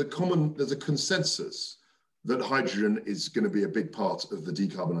a consensus that hydrogen is going to be a big part of the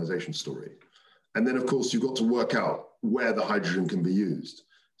decarbonisation story. And then, of course, you've got to work out where the hydrogen can be used.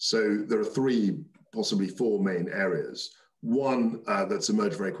 So there are 3, possibly 4 main areas. One that's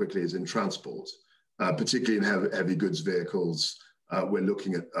emerged very quickly is in transport, particularly in heavy goods vehicles. We're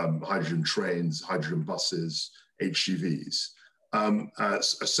looking at hydrogen trains, hydrogen buses, HGVs. A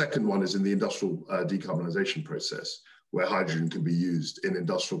second one is in the industrial decarbonisation process, where hydrogen can be used in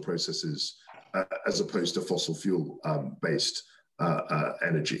industrial processes as opposed to fossil fuel based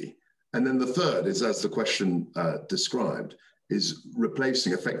energy. And then the third is, as the question described, is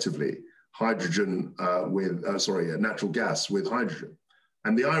replacing effectively hydrogen natural gas with hydrogen.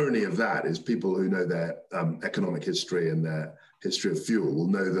 And the irony of that is people who know their economic history and their history of fuel will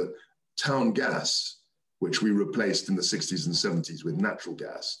know that town gas, which we replaced in the 60s and 70s with natural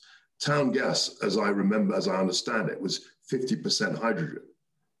gas, town gas, as I understand it, was 50% hydrogen.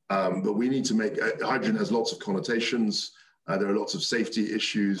 But we need to make, hydrogen has lots of connotations. There are lots of safety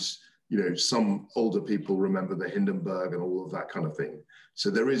issues. You know, some older people remember the Hindenburg and all of that kind of thing. So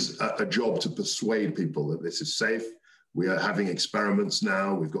there is a job to persuade people that this is safe. We are having experiments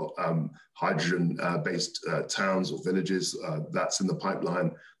now. We've got hydrogen-based towns or villages. That's in the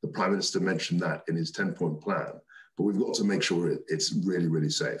pipeline. The Prime Minister mentioned that in his 10-point plan. But we've got to make sure it's really, really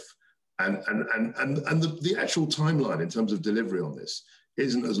safe. And the actual timeline in terms of delivery on this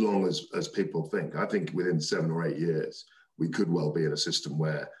isn't as long as people think. I think within 7 or 8 years, we could well be in a system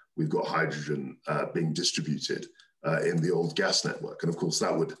where we've got hydrogen being distributed in the old gas network. And of course,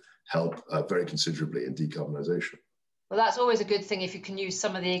 that would help very considerably in decarbonisation. Well, that's always a good thing if you can use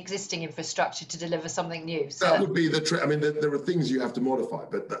some of the existing infrastructure to deliver something new. So that would be I mean, there are things you have to modify,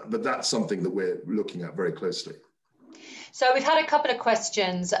 but that's something that we're looking at very closely. So we've had a couple of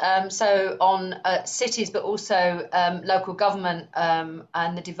questions, so on cities, but also local government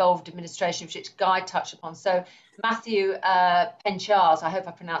and the devolved administration, which Guy touched upon. So Matthew Penchars, I hope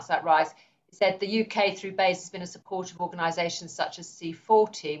I pronounced that right, said the UK through BEIS has been a supporter of organisations such as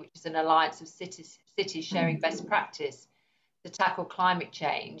C40, which is an alliance of cities sharing best practice to tackle climate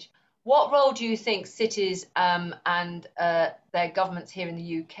change. What role do you think cities and their governments here in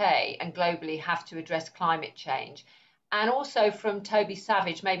the UK and globally have to address climate change? And also from Toby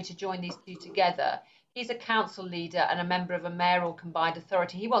Savage, maybe to join these two together. He's a council leader and a member of a mayoral combined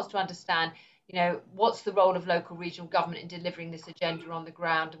authority. He wants to understand, you know, what's the role of local regional government in delivering this agenda on the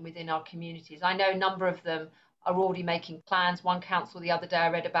ground and within our communities. I know a number of them are already making plans. One council the other day I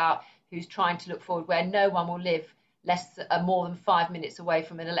read about who's trying to look forward where no one will live more than 5 minutes away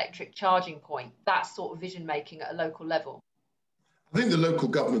from an electric charging point. That sort of vision making at a local level. I think the local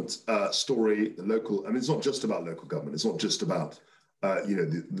government story, I mean, it's not just about local government. It's not just about, you know,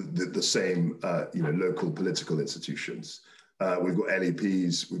 the same, you know, local political institutions. We've got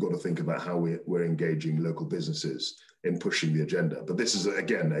LEPs. We've got to think about how we're engaging local businesses in pushing the agenda. But this is,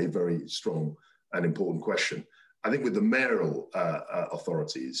 again, a very strong and important question. I think with the mayoral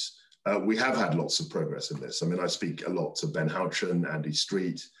authorities, we have had lots of progress in this. I mean, I speak a lot to Ben Houchen, Andy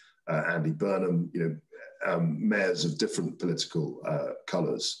Street, Andy Burnham, you know, mayors of different political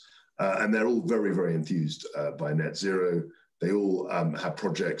colours, and they're all very, very enthused by net zero. They all have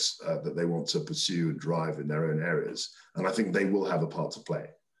projects that they want to pursue and drive in their own areas, and I think they will have a part to play.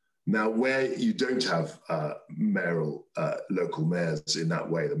 Now, where you don't have mayoral, local mayors in that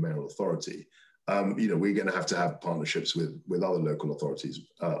way, the mayoral authority, you know, we're going to have partnerships with other local authorities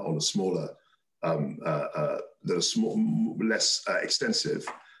on a smaller, that are less extensive.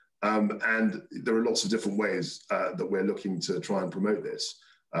 And there are lots of different ways that we're looking to try and promote this.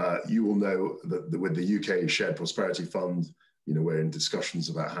 You will know that with the UK Shared Prosperity Fund, you know, we're in discussions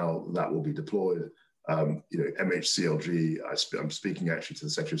about how that will be deployed. You know, MHCLG, I'm speaking actually to the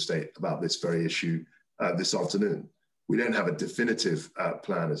Secretary of State about this very issue this afternoon. We don't have a definitive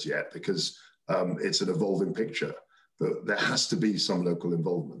plan as yet because it's an evolving picture, but there has to be some local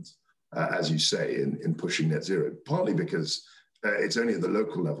involvement, as you say, in pushing net zero, partly because it's only at the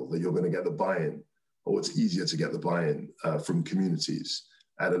local level that you're going to get the buy-in, or it's easier to get the buy-in from communities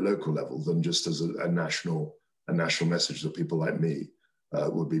at a local level than just as a national message that people like me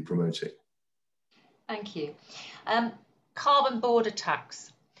would be promoting. Thank you. Carbon border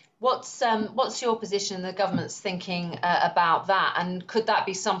tax. What's your position? The government's thinking about that, and could that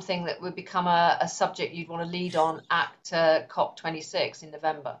be something that would become a subject you'd want to lead on at COP26 in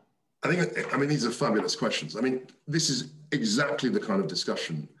November? I mean, these are fabulous questions. I mean, this is exactly the kind of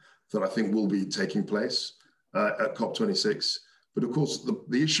discussion that I think will be taking place at COP26. But of course,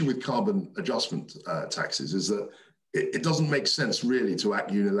 the issue with carbon adjustment taxes is that it doesn't make sense really to act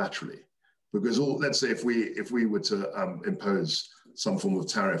unilaterally, because let's say if we were to impose some form of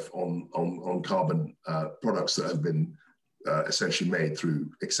tariff on carbon products that have been essentially made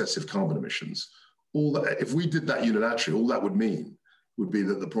through excessive carbon emissions, if we did that unilaterally, all that would mean would be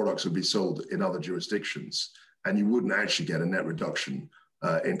that the products would be sold in other jurisdictions and you wouldn't actually get a net reduction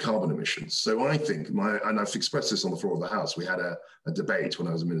in carbon emissions. So I think, and I've expressed this on the floor of the House, we had a debate when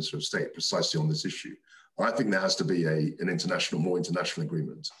I was a Minister of State precisely on this issue. I think there has to be a more international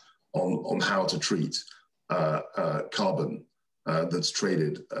agreement on how to treat carbon that's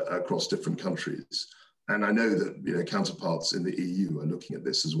traded across different countries. And I know that, you know, counterparts in the EU are looking at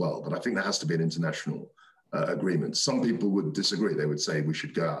this as well, but I think there has to be an international agreement. Some people would disagree. They would say we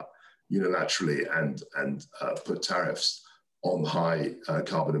should go out unilaterally and put tariffs on high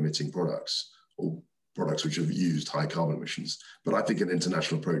carbon emitting products, or products which have used high carbon emissions. But I think an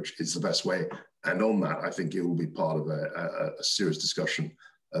international approach is the best way. And on that, I think it will be part of a serious discussion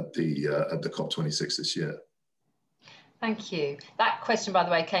at the COP26 this year. Thank you. That question, by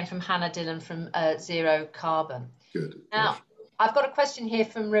the way, came from Hannah Dillon from Zero Carbon. Good. Now, I've got a question here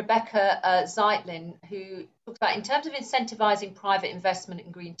from Rebecca Zeitlin, who talks about, in terms of incentivising private investment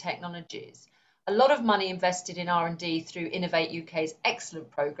in green technologies, a lot of money invested in R&D through Innovate UK's excellent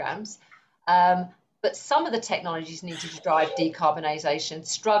programmes, but some of the technologies needed to drive decarbonisation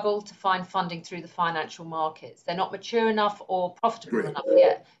struggle to find funding through the financial markets. They're not mature enough or profitable enough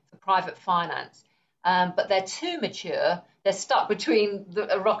yet for private finance, but they're too mature. They're stuck between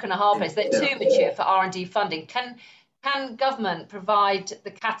a rock and a hard place. They're too mature for R&D funding. Can government provide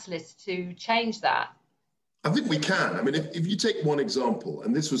the catalyst to change that? I think we can. I mean, if you take one example,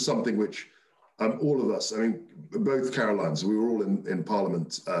 and this was something which all of us, I mean, both Carolines, we were all in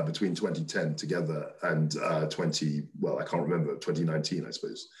Parliament between 2010 together and I can't remember, 2019, I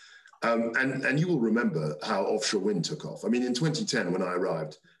suppose. And you will remember how offshore wind took off. I mean, in 2010, when I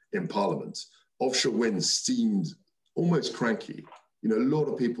arrived in Parliament, offshore wind seemed almost cranky. You know, a lot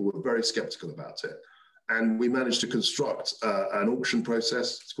of people were very skeptical about it. And we managed to construct an auction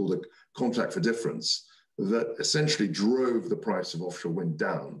process, it's called a contract for difference, that essentially drove the price of offshore wind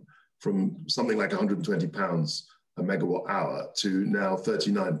down from something like £120 a megawatt hour to now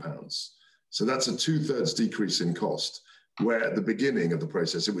 £39. So that's a 2/3 decrease in cost, where at the beginning of the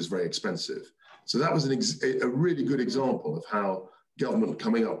process, it was very expensive. So that was a really good example of how government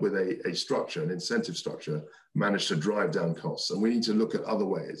coming up with a structure, an incentive structure, managed to drive down costs. And we need to look at other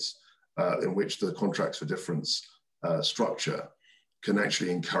ways in which the contracts for difference structure can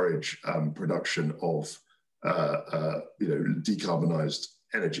actually encourage production of decarbonized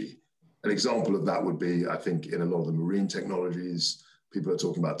energy. An example of that would be, I think, in a lot of the marine technologies, people are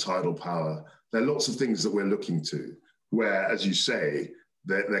talking about tidal power. There are lots of things that we're looking to, where, as you say,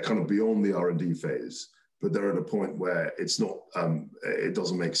 they're kind of beyond the R&D phase, but they're at a point where it's not, it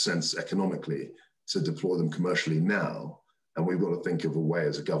doesn't make sense economically to deploy them commercially now. And we've got to think of a way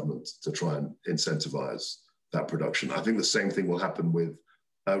as a government to try and incentivize that production. I think the same thing will happen with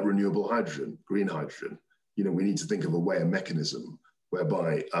renewable hydrogen, green hydrogen. You know, we need to think of a way, a mechanism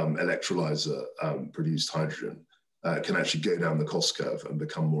whereby electrolyzer produced hydrogen can actually go down the cost curve and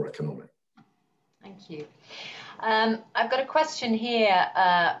become more economic. Thank you. I've got a question here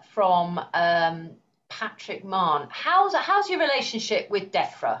from Patrick Mann. How's your relationship with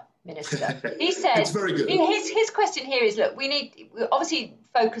DEFRA, Minister? He says, it's very good. His question here is, look, we obviously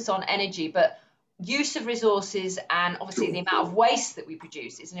focus on energy, but use of resources and obviously the amount of waste that we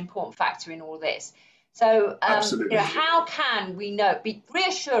produce is an important factor in all this. So, how can we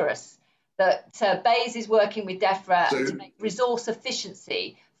reassure us that BEIS is working with DEFRA to make resource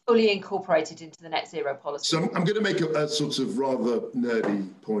efficiency fully incorporated into the net zero policy? So I'm going to make a sort of rather nerdy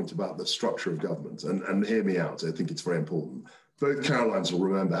point about the structure of government, and hear me out. I think it's very important. Both Carolines will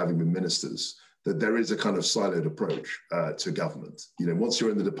remember, having been ministers, that there is a kind of siloed approach to government. You know, once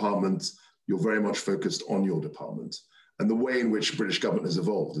you're in the department, you're very much focused on your department. And the way in which British government has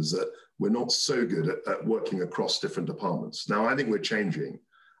evolved is that we're not so good at working across different departments. Now, I think we're changing.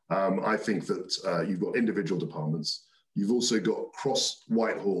 I think that you've got individual departments. You've also got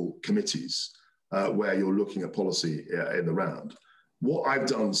cross-Whitehall committees where you're looking at policy in the round. What I've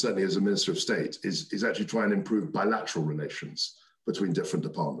done, certainly as a Minister of State, is actually try and improve bilateral relations between different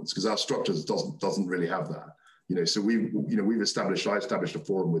departments, because our structures doesn't really have that. You know, so I established a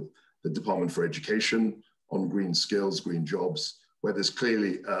forum with the Department for Education on green skills, green jobs, where there's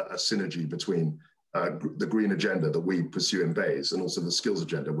clearly a synergy between the green agenda that we pursue in BEIS and also the skills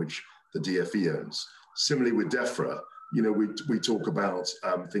agenda, which the DFE owns. Similarly with DEFRA, you know, we talk about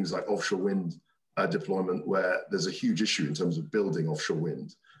things like offshore wind deployment, where there's a huge issue in terms of building offshore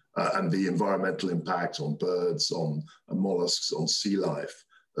wind and the environmental impact on birds, on mollusks, on sea life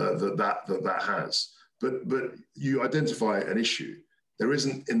that has. But you identify an issue. There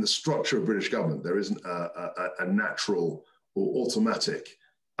isn't, in the structure of British government, there isn't a natural or automatic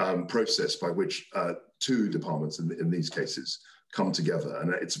process by which two departments in these cases come together.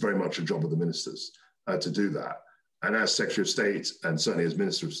 And it's very much a job of the ministers to do that. And as Secretary of State, and certainly as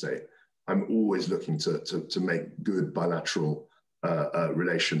Minister of State, I'm always looking to make good bilateral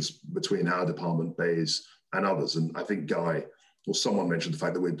relations between our department, BEIS, and others. And I think Guy, or someone mentioned the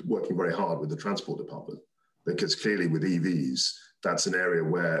fact that we're working very hard with the Transport Department, because clearly with EVs, that's an area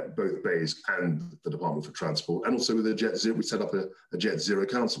where both BEIS and the Department for Transport, and also with the Jet Zero, we set up a Jet Zero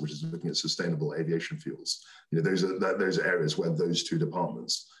Council, which is looking at sustainable aviation fuels. You know, those are areas where those two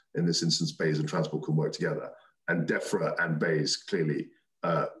departments, in this instance, BEIS and Transport, can work together. And DEFRA and BEIS clearly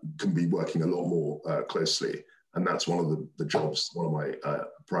can be working a lot more closely. And that's one of the jobs, one of my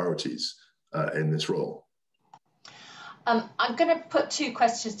priorities in this role. I'm going to put two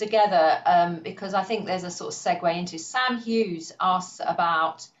questions together because I think there's a sort of segue into. Sam Hughes asks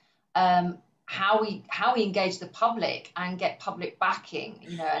about how we engage the public and get public backing,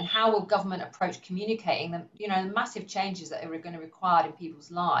 you know, and how will government approach communicating them, you know, the massive changes that are going to be required in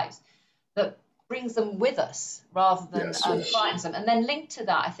people's lives that brings them with us rather than frightens them. And then linked to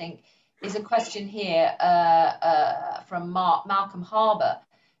that, I think, is a question here from Malcolm Harbour,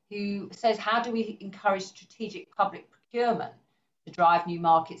 who says, how do we encourage strategic public procurement to drive new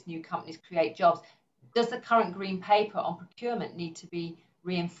markets, new companies, create jobs? Does the current green paper on procurement need to be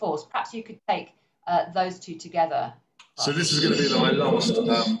reinforced? Perhaps you could take those two together. So this is going to be my last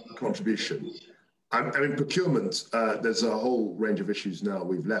contribution. I mean, procurement, there's a whole range of issues now.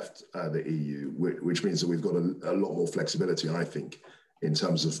 We've left the EU, which means that we've got a lot more flexibility, I think, in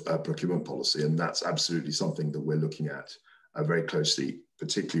terms of procurement policy. And that's absolutely something that we're looking at very closely,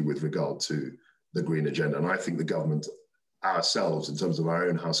 particularly with regard to the green agenda. And I think the government ourselves, in terms of our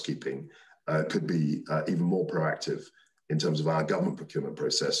own housekeeping, could be even more proactive in terms of our government procurement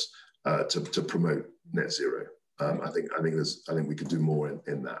process to promote net zero. I think we could do more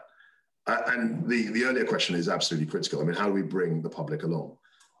in that. And the earlier question is absolutely critical. I mean, how do we bring the public along?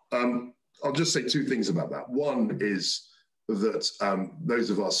 I'll just say two things about that. One is that those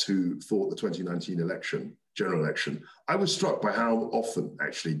of us who fought the 2019 general election, I was struck by how often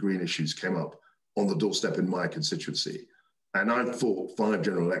actually green issues came up on the doorstep in my constituency. And I've fought 5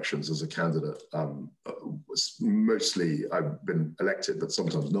 general elections as a candidate. Mostly I've been elected, but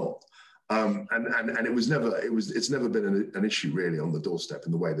sometimes not. And it's never been an issue really on the doorstep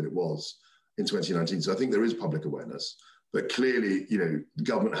in the way that it was in 2019. So I think there is public awareness, but clearly, the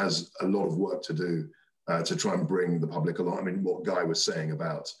government has a lot of work to do to try and bring the public along. I mean, what Guy was saying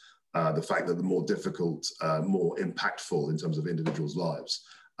about the fact that the more difficult, more impactful in terms of individuals' lives,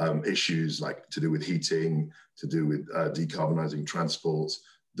 issues like to do with heating, to do with decarbonising transport,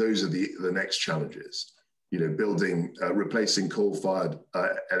 those are the next challenges. Replacing coal-fired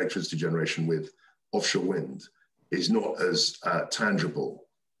electricity generation with offshore wind is not as tangible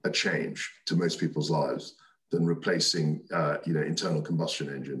a change to most people's lives than replacing, internal combustion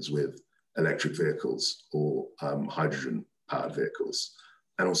engines with electric vehicles or hydrogen-powered vehicles,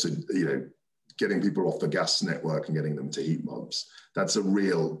 and also, getting people off the gas network and getting them to heat pumps. That's a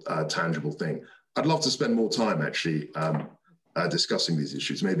real tangible thing. I'd love to spend more time actually discussing these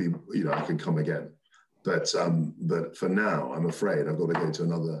issues. Maybe I can come again. But for now, I'm afraid I've got to go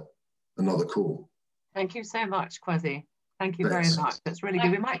to another call. Thank you so much, Kwasi. Thank you very much. That's really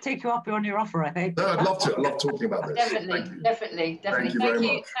good. We might take you up on your offer, I think. No, I'd love to. I love talking about this. Definitely. Thank you very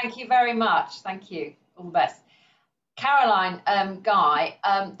much. Thank you very much. Thank you. All the best. Caroline, Guy,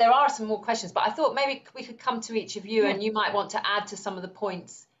 there are some more questions, but I thought maybe we could come to each of you and you might want to add to some of the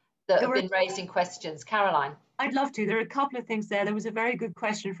points that have been raised in questions. Caroline. I'd love to. There are a couple of things there. There was a very good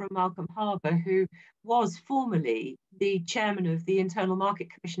question from Malcolm Harbour, who was formerly the chairman of the Internal Market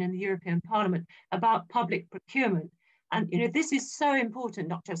Commission in the European Parliament, about public procurement. And this is so important,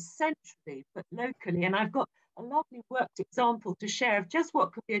 not just centrally, but locally. And I've got a lovely worked example to share of just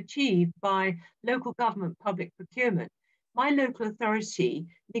what could be achieved by local government public procurement. My local authority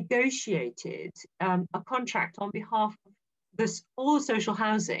negotiated a contract on behalf of all social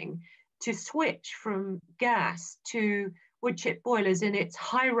housing to switch from gas to wood chip boilers in its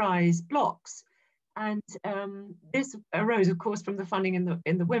high-rise blocks. And this arose, of course, from the funding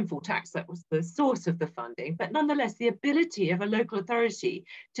in the windfall tax. That was the source of the funding. But nonetheless, the ability of a local authority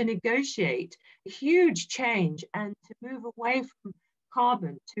to negotiate a huge change and to move away from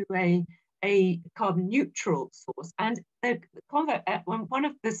carbon to a carbon neutral source. And one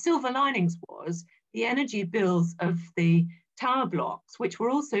of the silver linings was the energy bills of the tower blocks, which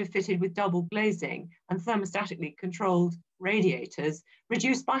were also fitted with double glazing and thermostatically controlled radiators,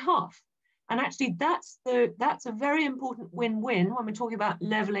 reduced by half. And actually, that's a very important win-win when we're talking about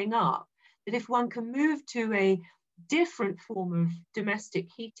levelling up, that if one can move to a different form of domestic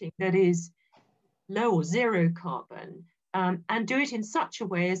heating that is low or zero carbon, and do it in such a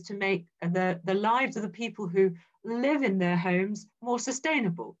way as to make the lives of the people who live in their homes more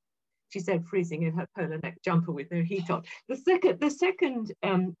sustainable. She said, freezing in her polar neck jumper with no heat on. The second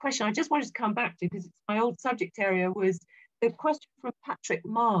question I just wanted to come back to, because it's my old subject area, was the question from Patrick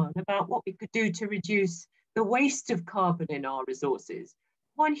Mann about what we could do to reduce the waste of carbon in our resources.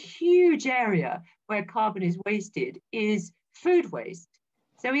 One huge area where carbon is wasted is food waste.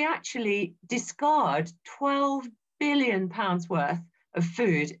 So we actually discard £12 billion worth of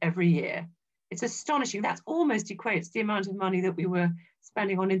food every year. It's astonishing. That almost equates to the amount of money that we were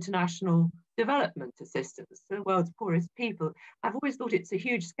spending on international development assistance to the world's poorest people. I've always thought it's a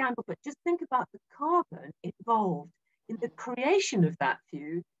huge scandal, but just think about the carbon involved in the creation of that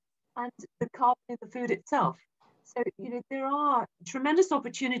food and the carbon in the food itself. So, there are tremendous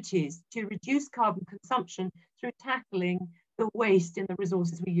opportunities to reduce carbon consumption through tackling the waste in the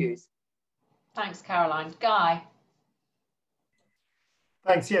resources we use. Thanks, Caroline. Guy.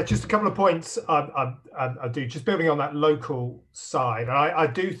 Thanks. Yeah, just a couple of points I do, just building on that local side. I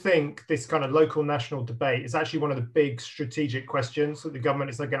do think this kind of local national debate is actually one of the big strategic questions that the government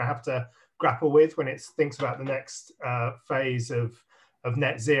is going to have to grapple with when it thinks about the next phase of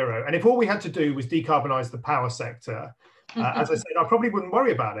net zero. And if all we had to do was decarbonise the power sector, as I said, I probably wouldn't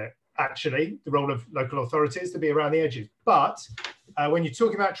worry about it. actually, the role of local authorities to be around the edges. But when you're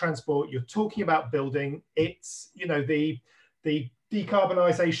talking about transport, you're talking about building. It's, you know, the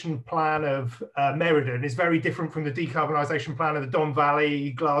decarbonisation plan of Meriden is very different from the decarbonisation plan of the Don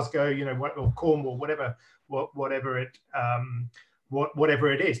Valley, Glasgow, you know, or Cornwall, whatever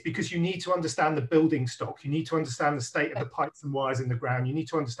it is, because you need to understand the building stock, you need to understand the state of the pipes and wires in the ground, you need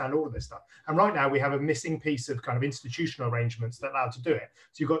to understand all of this stuff. And right now we have a missing piece of kind of institutional arrangements that allow to do it.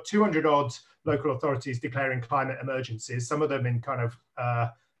 So you've got 200 odd local authorities declaring climate emergencies, some of them in kind of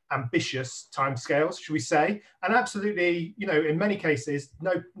ambitious timescales, should we say, and absolutely, you know, in many cases,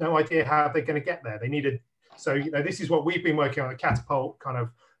 no idea how they're going to get there. They needed, so, you know, this is what we've been working on at Catapult, kind of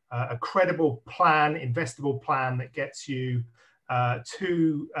a credible plan, investable plan that gets you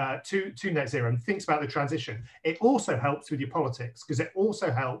to net zero and thinks about the transition. It also helps with your politics, because it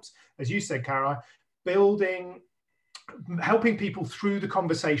also helps, as you said, Caroline, helping people through the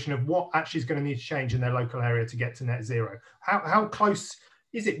conversation of what actually is going to need to change in their local area to get to net zero. How close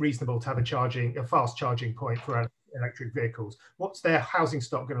is it reasonable to have a fast charging point for electric vehicles? What's their housing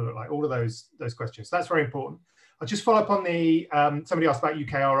stock going to look like? All of those questions. So that's very important. I'll just follow up on the somebody asked about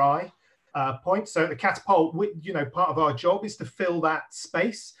UKRI point. So at the Catapult, you know, part of our job is to fill that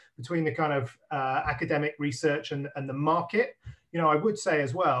space between the kind of academic research and the market. You know, I would say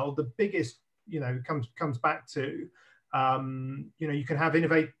as well, the biggest, you know, comes back to you know, you can have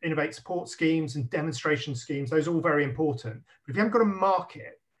innovate support schemes and demonstration schemes. Those are all very important. But if you haven't got a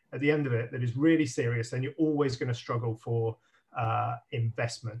market at the end of it that is really serious, then you're always going to struggle for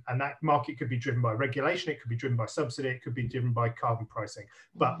investment. And that market could be driven by regulation, it could be driven by subsidy, it could be driven by carbon pricing.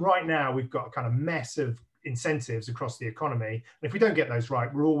 But right now we've got a kind of mess of incentives across the economy. And if we don't get those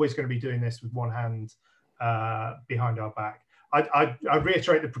right, we're always going to be doing this with one hand behind our back. I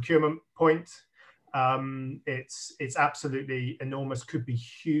reiterate the procurement point. It's absolutely enormous, could be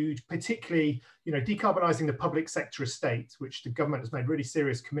huge, particularly, you know, decarbonising the public sector estate, which the government has made really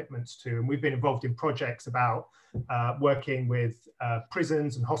serious commitments to. And we've been involved in projects about working with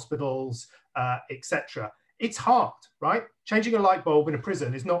prisons and hospitals, etc. It's hard, right? Changing a light bulb in a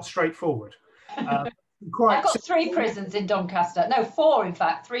prison is not straightforward. I've got 3 prisons in Doncaster. No, 4 in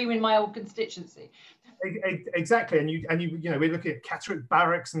fact, 3 in my old constituency. Exactly, and you know, we're looking at Catterick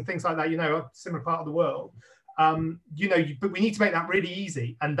barracks and things like that, you know, a similar part of the world. You know, but we need to make that really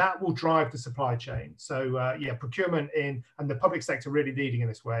easy, and that will drive the supply chain. So yeah, procurement and the public sector really leading in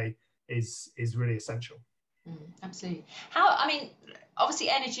this way is really essential. Absolutely. I mean, obviously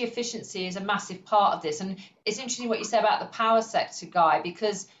energy efficiency is a massive part of this, and it's interesting what you say about the power sector, Guy,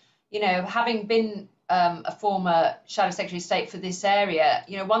 because, you know, having been a former Shadow Secretary of State for this area,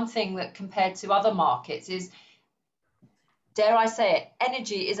 you know, one thing that compared to other markets is, dare I say it,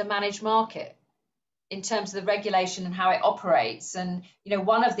 energy is a managed market in terms of the regulation and how it operates. And, you know,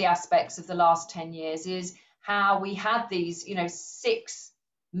 one of the aspects of the last 10 years is how we had these, you know, 6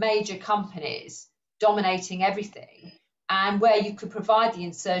 major companies dominating everything, and where you could provide the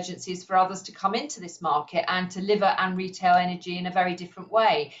insurgencies for others to come into this market and deliver and retail energy in a very different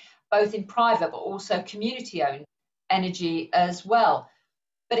way, both in private but also community-owned energy as well.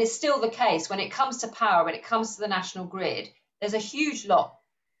 But it's still the case when it comes to power, when it comes to the national grid, there's a huge lot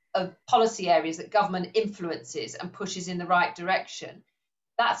of policy areas that government influences and pushes in the right direction.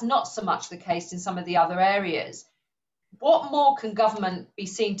 That's not so much the case in some of the other areas. What more can government be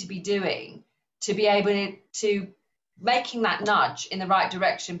seen to be doing to be able to making that nudge in the right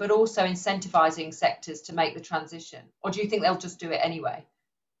direction, but also incentivizing sectors to make the transition? Or do you think they'll just do it anyway?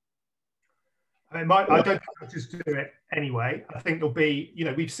 I don't think they'll just do it anyway. I think there'll be, you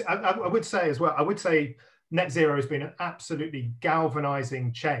know, I would say as well, I would say net zero has been an absolutely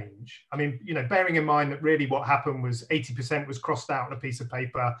galvanizing change. I mean, you know, bearing in mind that really what happened was 80% was crossed out on a piece of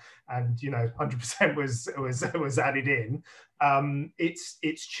paper and, you know, 100% was added in.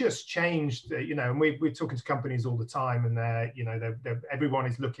 It's just changed, you know, and we're talking to companies all the time, and they're, you know, everyone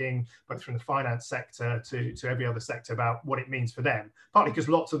is looking, both from the finance sector to every other sector, about what it means for them. Partly because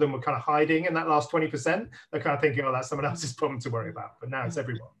lots of them were kind of hiding in that last 20%. They're kind of thinking, oh, that's someone else's problem to worry about. But now it's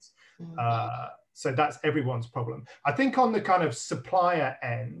everyone's. So that's everyone's problem. I think on the kind of supplier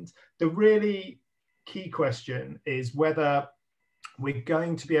end, the really key question is whether we're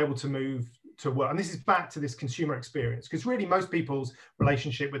going to be able to move to work. And this is back to this consumer experience, because really most people's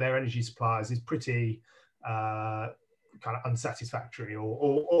relationship with their energy suppliers is pretty kind of unsatisfactory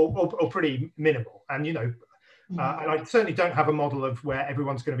or pretty minimal. And, you know, and I certainly don't have a model of where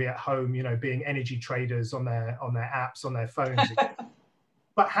everyone's going to be at home, you know, being energy traders on their apps, on their phones.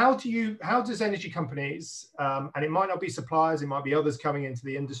 But how does energy companies, and it might not be suppliers, it might be others coming into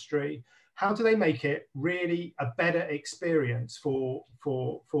the industry, how do they make it really a better experience for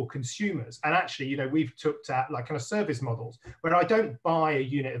consumers? And actually, you know, we've looked at like kind of service models where I don't buy a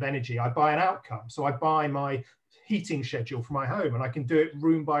unit of energy, I buy an outcome. So I buy my heating schedule for my home, and I can do it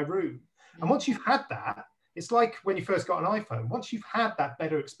room by room. And once you've had that, it's like when you first got an iPhone. Once you've had that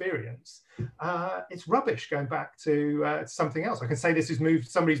better experience, it's rubbish going back to something else. I can say this is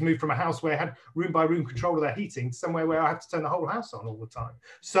somebody's moved from a house where I had room by room control of their heating to somewhere where I have to turn the whole house on all the time.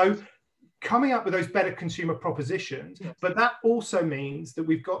 So coming up with those better consumer propositions, but that also means that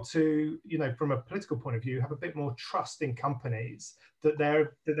we've got to, you know, from a political point of view, have a bit more trust in companies that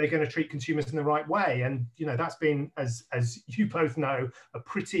they're going to treat consumers in the right way. And, you know, that's been, as you both know, a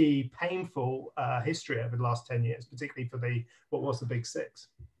pretty painful history over the last 10 years, particularly for what was the Big Six.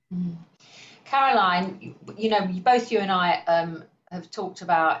 Caroline, you know, both you and I have talked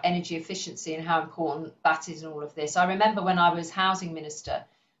about energy efficiency and how important that is in all of this. I remember when I was housing minister,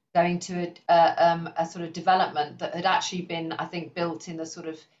 going to a sort of development that had actually been, I think, built in the sort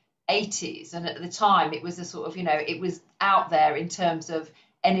of 80s. And at the time, it was a sort of, you know, it was out there in terms of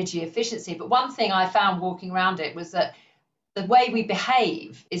energy efficiency. But one thing I found walking around it was that the way we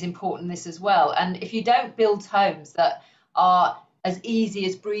behave is important in this as well. And if you don't build homes that are as easy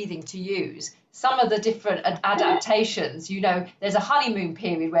as breathing to use, some of the different adaptations, you know, there's a honeymoon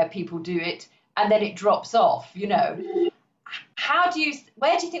period where people do it and then it drops off, you know.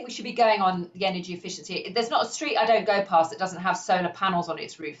 Where do you think we should be going on the energy efficiency? There's not a street I don't go past that doesn't have solar panels on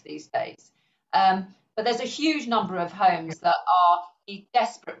its roof these days. But there's a huge number of homes that are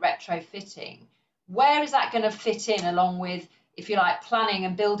desperate retrofitting. Where is that going to fit in along with, if you like, planning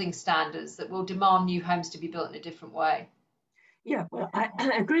and building standards that will demand new homes to be built in a different way? Yeah, well, I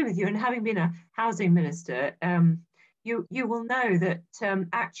agree with you. And having been a housing minister, you will know that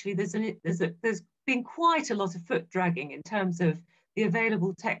actually there's been quite a lot of foot dragging in terms of the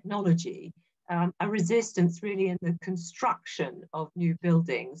available technology, a resistance really in the construction of new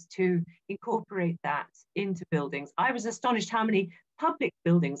buildings to incorporate that into buildings. I was astonished how many public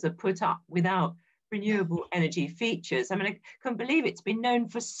buildings are put up without renewable energy features. I mean, I can't believe it's been known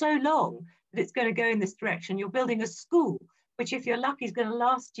for so long that it's going to go in this direction. You're building a school, which if you're lucky is going to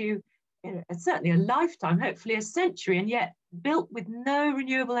last you, certainly a lifetime, hopefully a century, and yet built with no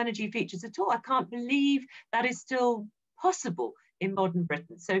renewable energy features at all. I can't believe that is still possible in modern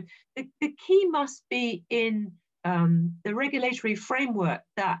Britain. So the key must be in the regulatory framework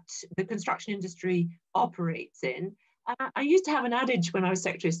that the construction industry operates in. I used to have an adage when I was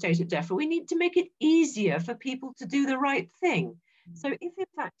Secretary of State at DEFRA: we need to make it easier for people to do the right thing. So if in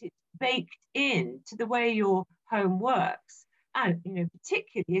fact it's baked into the way your home works, and you know,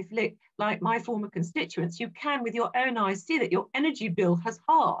 particularly if, like my former constituents, you can with your own eyes see that your energy bill has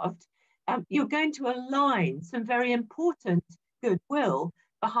halved, you're going to align some very important goodwill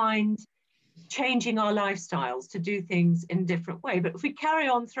behind changing our lifestyles to do things in a different way. But if we carry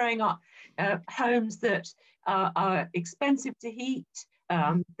on throwing up homes that are expensive to heat,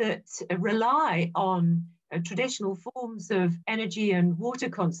 that rely on traditional forms of energy and water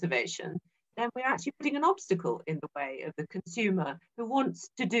conservation, then we're actually putting an obstacle in the way of the consumer who wants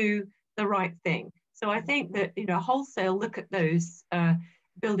to do the right thing. So I think that, you know, wholesale look at those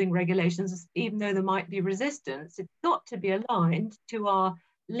building regulations, even though there might be resistance, it's got to be aligned to our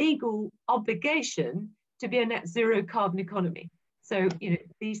legal obligation to be a net zero carbon economy. So, you know,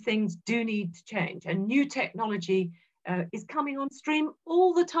 these things do need to change, and new technology is coming on stream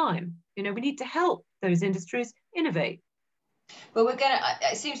all the time. You know, we need to help those industries innovate. Well,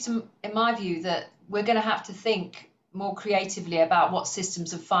 it seems to, in my view, that we're going to have to think more creatively about what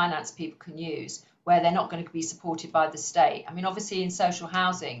systems of finance people can use where they're not going to be supported by the state. I mean, obviously in social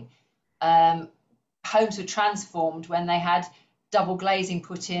housing, homes were transformed when they had double glazing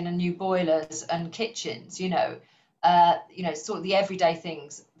put in and new boilers and kitchens, you know, sort of the everyday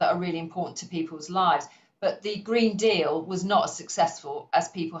things that are really important to people's lives. But the Green Deal was not as successful as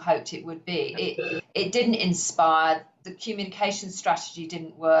people hoped it would be. It didn't inspire, the communication strategy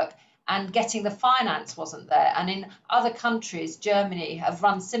didn't work, and getting the finance wasn't there. And in other countries, Germany have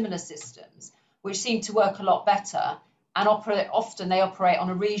run similar systems, which seem to work a lot better, and often they operate on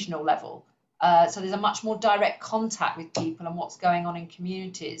a regional level. So there's a much more direct contact with people and what's going on in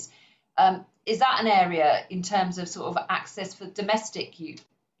communities. Is that an area in terms of sort of access for domestic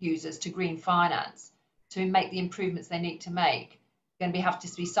users to green finance to make the improvements they need to make? Going to have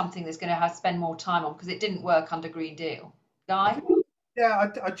to be something that's going to have to spend more time on, because it didn't work under Green Deal. Guy?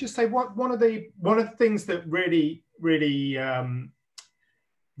 Yeah, I'd just say one of the things that really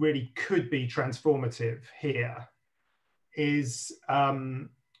could be transformative here is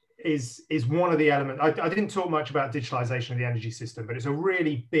is one of the elements. I didn't talk much about digitalization of the energy system, but it's a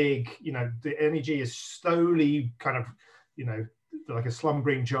really big, the energy is slowly kind of, like a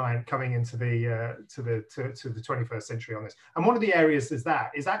slumbering giant coming into the to the 21st century on this. And one of the areas is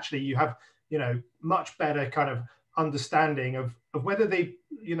actually you have, much better kind of understanding of whether the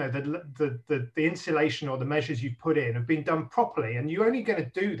insulation or the measures you've put in have been done properly. And you're only going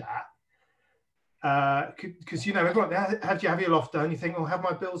to do that because everyone, have your loft done? You think, well, have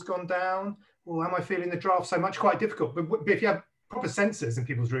my bills gone down? Or am I feeling the draft so much? Quite difficult. But if you have proper sensors in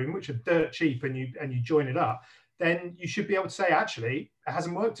people's room, which are dirt cheap, and you join it up, then you should be able to say, actually, it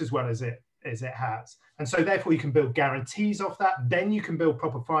hasn't worked as well as it has. And so therefore you can build guarantees off that. Then you can build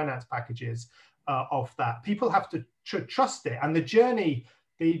proper finance packages off that. People have to trust it. And the journey,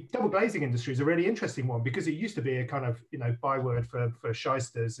 the double glazing industry is a really interesting one, because it used to be a kind of, byword for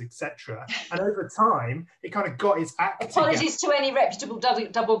shysters, etc. And over time, it kind of got its act Apologies to any reputable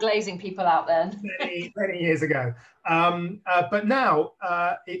double glazing people out there. many years ago. But now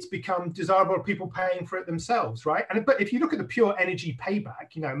it's become desirable of people paying for it themselves, right? But if you look at the pure energy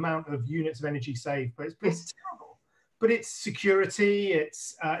payback, amount of units of energy saved, but it's terrible. But it's security,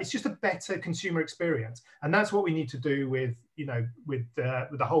 it's just a better consumer experience, and that's what we need to do with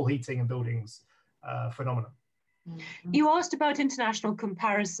the whole heating and buildings phenomenon. You asked about international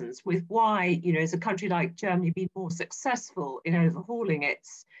comparisons with why, as a country like Germany been more successful in overhauling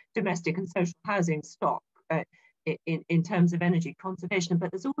its domestic and social housing stock in terms of energy conservation, but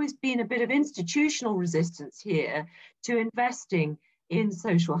there's always been a bit of institutional resistance here to investing in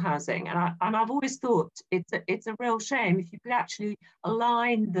social housing, and I've always thought it's a real shame if you could actually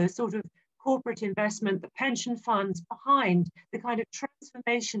align the sort of corporate investment, the pension funds behind the kind of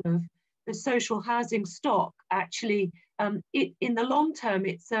transformation of the social housing stock. Actually, in the long term,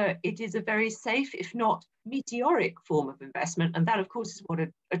 it is a very safe, if not meteoric, form of investment, and that, of course, is what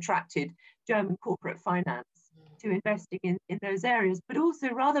attracted German corporate finance to investing in those areas. But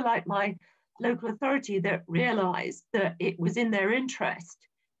also, rather like my local authority that realized that it was in their interest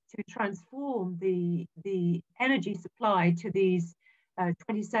to transform the energy supply to these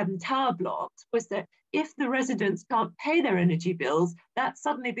 27 tower blocks, was that if the residents can't pay their energy bills, that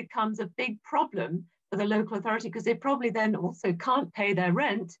suddenly becomes a big problem for the local authority, because they probably then also can't pay their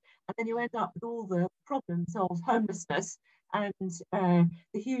rent, and then you end up with all the problems of homelessness and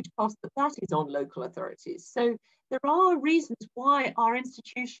the huge cost that is on local authorities. So there are reasons why our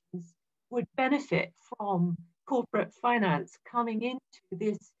institutions would benefit from corporate finance coming into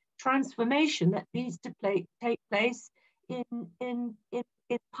this transformation that needs to take place in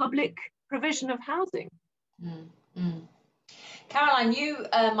public provision of housing. Caroline, you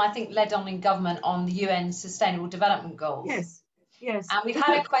I think led on in government on the UN Sustainable Development Goals. Yes. And we've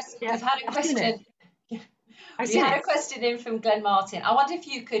had a question. Yeah, we've had a question. We had a question in from Glenn Martin. I wonder if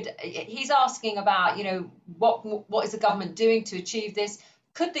you could. He's asking about, what is the government doing to achieve this?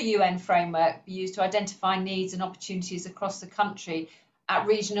 Could the UN framework be used to identify needs and opportunities across the country at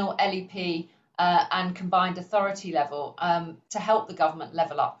regional, LEP and combined authority level to help the government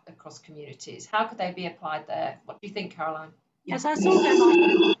level up across communities? How could they be applied there? What do you think, Caroline? Yes, I saw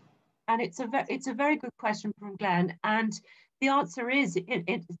Glenn, and it's a very good question from Glenn. And the answer is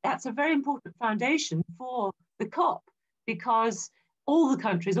that's a very important foundation for the COP, because all the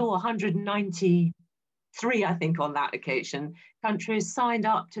countries, all 193, I think, on that occasion, countries signed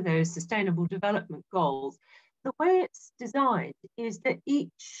up to those Sustainable Development Goals. The way it's designed is that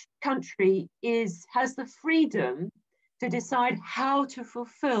each country has the freedom to decide how to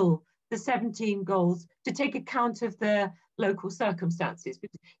fulfill the 17 goals, to take account of their local circumstances.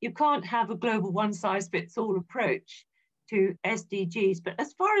 Because you can't have a global one-size-fits-all approach to SDGs. But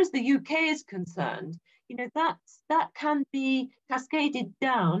as far as the UK is concerned, that can be cascaded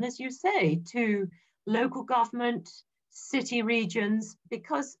down, as you say, to local government, city regions,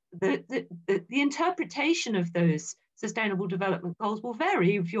 because the interpretation of those Sustainable Development Goals will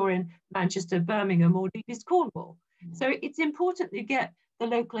vary if you're in Manchester, Birmingham, or East Cornwall. So it's important to get the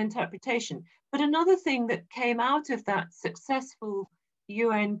local interpretation. But another thing that came out of that successful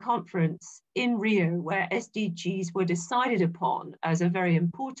UN conference in Rio, where SDGs were decided upon as a very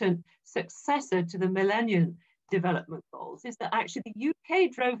important successor to the Millennium Development Goals, is that actually the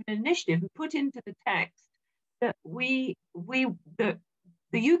UK drove an initiative and put into the text that the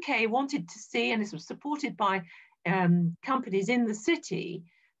UK wanted to see, and this was supported by companies in the city,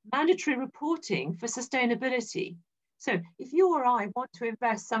 mandatory reporting for sustainability. So if you or I want to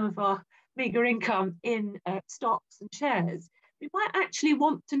invest some of our meagre income in stocks and shares, we might actually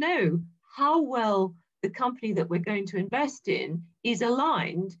want to know how well the company that we're going to invest in is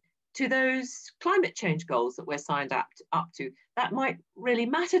aligned to those climate change goals that we're signed up to. That might really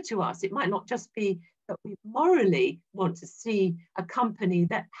matter to us. It might not just be that we morally want to see a company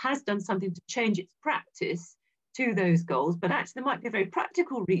that has done something to change its practice to those goals, but actually there might be a very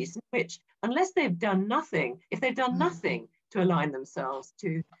practical reason, which unless they've done nothing, if they've done nothing to align themselves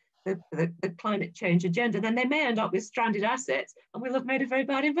to the climate change agenda, then they may end up with stranded assets and we'll have made a very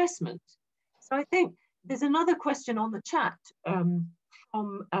bad investment. So I think there's another question on the chat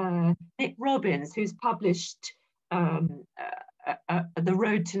from Nick Robbins, who's published The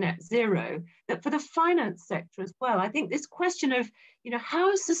Road to Net Zero, that for the finance sector as well, I think this question of,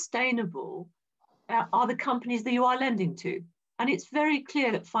 how sustainable are the companies that you are lending to? And it's very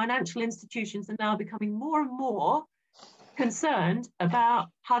clear that financial institutions are now becoming more and more concerned about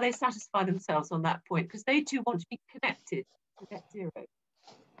how they satisfy themselves on that point, because they too want to be connected to net zero.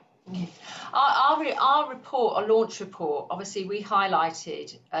 Our report, our launch report, obviously we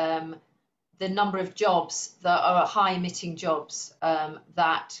highlighted the number of jobs that are high emitting jobs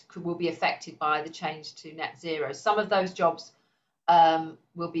that will be affected by the change to net zero. Some of those jobs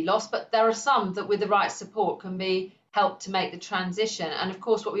will be lost, but there are some that with the right support can be helped to make the transition. And of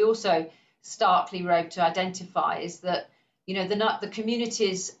course, what we also starkly were able to identify is that the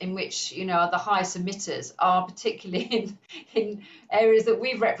communities in which are the highest emitters are particularly in areas that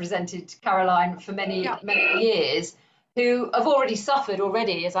we've represented, Caroline, for many years, who have already suffered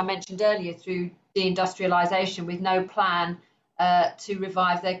as I mentioned earlier, through deindustrialisation with no plan to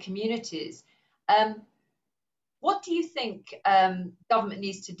revive their communities. What do you think government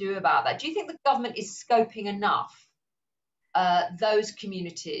needs to do about that? Do you think the government is scoping enough those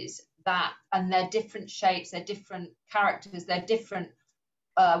communities and their different shapes, their different characters, their different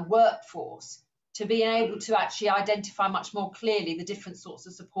workforce, to be able to actually identify much more clearly the different sorts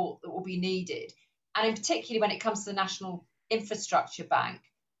of support that will be needed? And in particular, when it comes to the National Infrastructure Bank,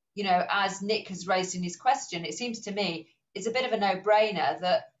 as Nick has raised in his question, it seems to me it's a bit of a no-brainer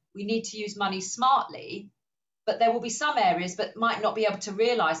that we need to use money smartly, but there will be some areas that might not be able to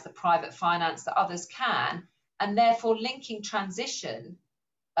realise the private finance that others can, and therefore linking transition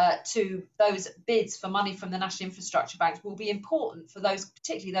to those bids for money from the National Infrastructure Bank will be important for those,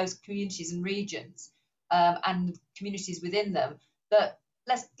 particularly those communities and regions and communities within them that,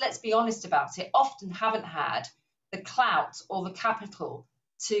 let's be honest about it, often haven't had the clout or the capital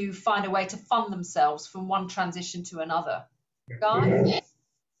to find a way to fund themselves from one transition to another. Guy?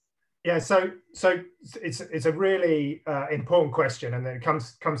 Yeah, so it's a really important question, and then it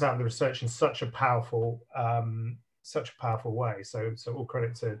comes out of the research in such a powerful way. So all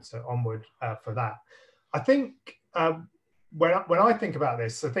credit to Onward for that. I think when I think about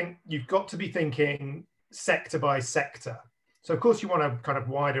this, I think you've got to be thinking sector by sector. So of course you want a kind of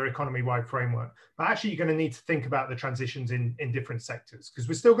wider economy-wide framework, but actually you're going to need to think about the transitions in different sectors, because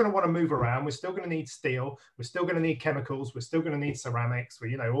we're still going to want to move around. We're still going to need steel. We're still going to need chemicals. We're still going to need ceramics.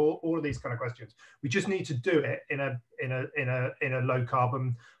 All of these kind of questions. We just need to do it in a low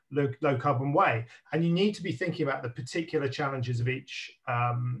carbon way, and you need to be thinking about the particular challenges of each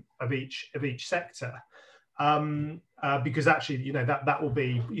sector. Because actually, that will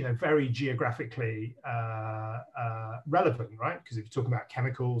be, very geographically relevant, right? Because if you're talking about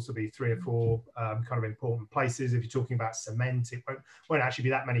chemicals, there'll be 3 or 4 kind of important places. If you're talking about cement, it won't actually be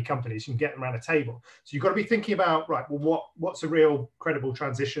that many companies. You can get them around a table. So you've got to be thinking about, right, well, what's a real credible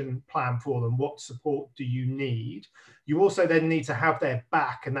transition plan for them? What support do you need? You also then need to have their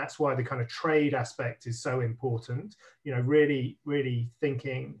back, and that's why the kind of trade aspect is so important. Really, really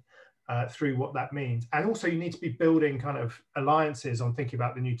thinking through what that means. And also you need to be building kind of alliances on thinking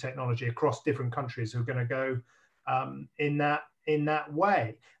about the new technology across different countries who are going to go in that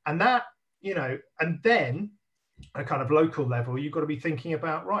way. And that, and then at a kind of local level, you've got to be thinking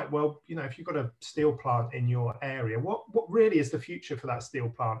about, right, well, if you've got a steel plant in your area, what really is the future for that steel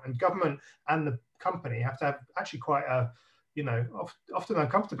plant? And government and the company have to have actually quite a, often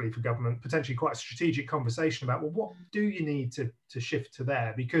uncomfortably for government, potentially quite a strategic conversation about, well, what do you need to shift to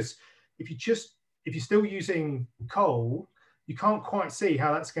there? Because if you're still using coal, you can't quite see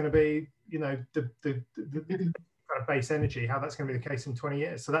how that's going to be, the kind of base energy, how that's going to be the case in 20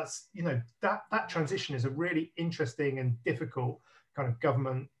 years. So that's, that transition is a really interesting and difficult kind of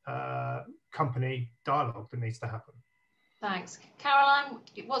government company dialogue that needs to happen. Thanks. Caroline,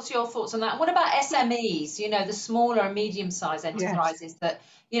 what's your thoughts on that? What about SMEs, the smaller and medium-sized enterprises? Yes.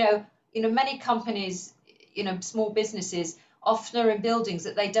 That, many companies, small businesses often are in buildings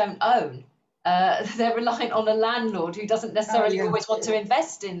that they don't own. They're reliant on a landlord who doesn't necessarily always want to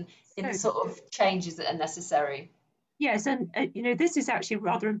invest in the sort of changes that are necessary. Yes, and you know, this is actually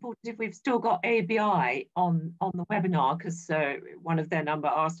rather important if we've still got ABI on the webinar, because one of their number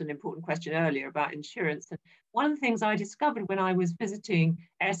asked an important question earlier about insurance. And one of the things I discovered when I was visiting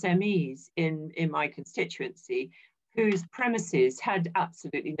SMEs in my constituency, whose premises had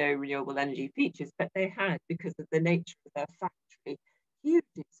absolutely no renewable energy features, but they had, because of the nature of their factory, huge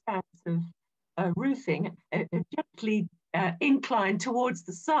expanse of roofing, gently inclined towards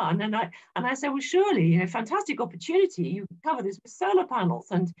the sun, and I said, well, surely, you know, fantastic opportunity. You could cover this with solar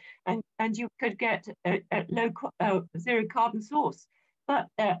panels, and you could get a zero carbon source. But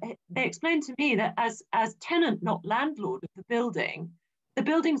they explained to me that as tenant, not landlord of the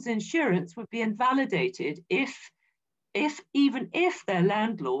building's insurance would be invalidated even if their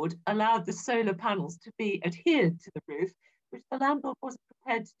landlord allowed the solar panels to be adhered to the roof, which the landlord wasn't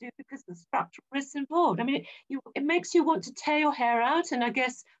prepared to do because of the structural risks involved. I mean, it makes you want to tear your hair out. And I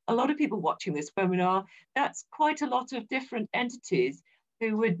guess a lot of people watching this webinar, that's quite a lot of different entities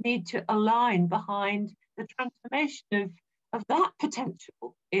who would need to align behind the transformation of that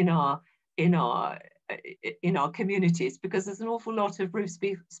potential in our communities, because there's an awful lot of roof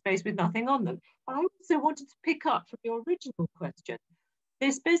space with nothing on them. But I also wanted to pick up from your original question,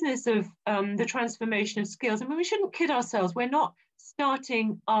 this business of the transformation of skills. I mean, we shouldn't kid ourselves. We're not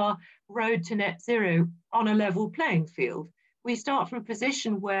starting our road to net zero on a level playing field. We start from a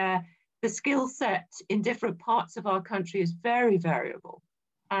position where the skill set in different parts of our country is very variable.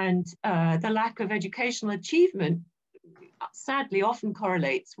 And the lack of educational achievement sadly often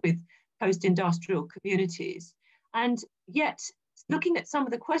correlates with post-industrial communities. And yet, looking at some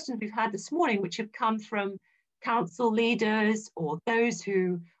of the questions we've had this morning, which have come from council leaders or those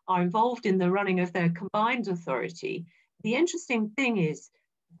who are involved in the running of their combined authority, the interesting thing is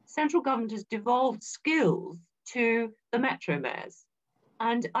central government has devolved skills to the metro mayors.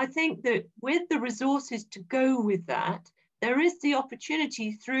 And I think that with the resources to go with that, there is the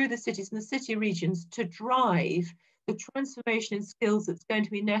opportunity through the cities and the city regions to drive the transformation in skills that's going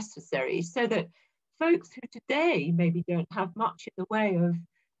to be necessary, so that folks who today maybe don't have much in the way of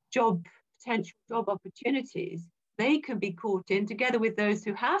potential job opportunities, they can be caught in together with those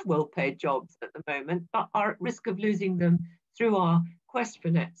who have well-paid jobs at the moment, but are at risk of losing them through our quest for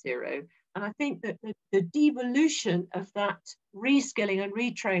net zero. And I think that the devolution of that reskilling and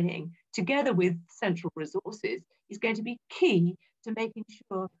retraining together with central resources is going to be key to making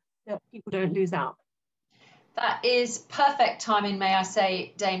sure that people don't lose out. That is perfect timing, may I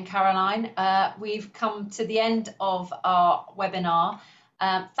say, Dame Caroline. We've come to the end of our webinar.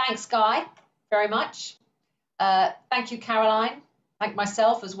 Thanks, Guy, very much. Thank you, Caroline. Thank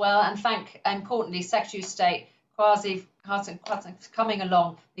myself as well. And thank, importantly, Secretary of State Kwasi Kwarteng for coming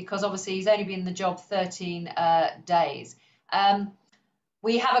along, because obviously he's only been in the job 13 days.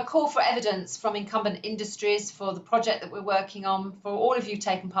 We have a call for evidence from incumbent industries for the project that we're working on. For all of you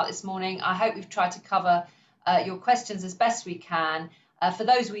taking part this morning, I hope we've tried to cover your questions as best we can. For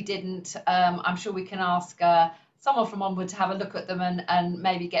those we didn't, I'm sure we can ask someone from Onward to have a look at them and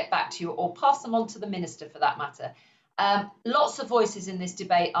maybe get back to you, or pass them on to the Minister for that matter. Lots of voices in this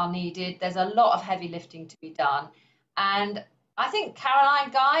debate are needed. There's a lot of heavy lifting to be done. And I think,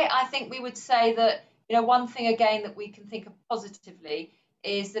 Caroline, Guy, I think we would say that, you know, one thing again that we can think of positively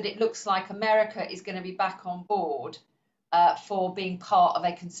is that it looks like America is going to be back on board for being part of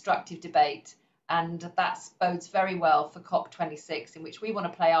a constructive debate. And that bodes very well for COP26, in which we want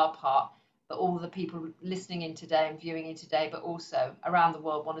to play our part, but all the people listening in today and viewing in today, but also around the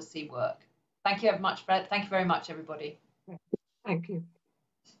world, want to see work. Thank you very much, Fred. Thank you very much, everybody. Thank you.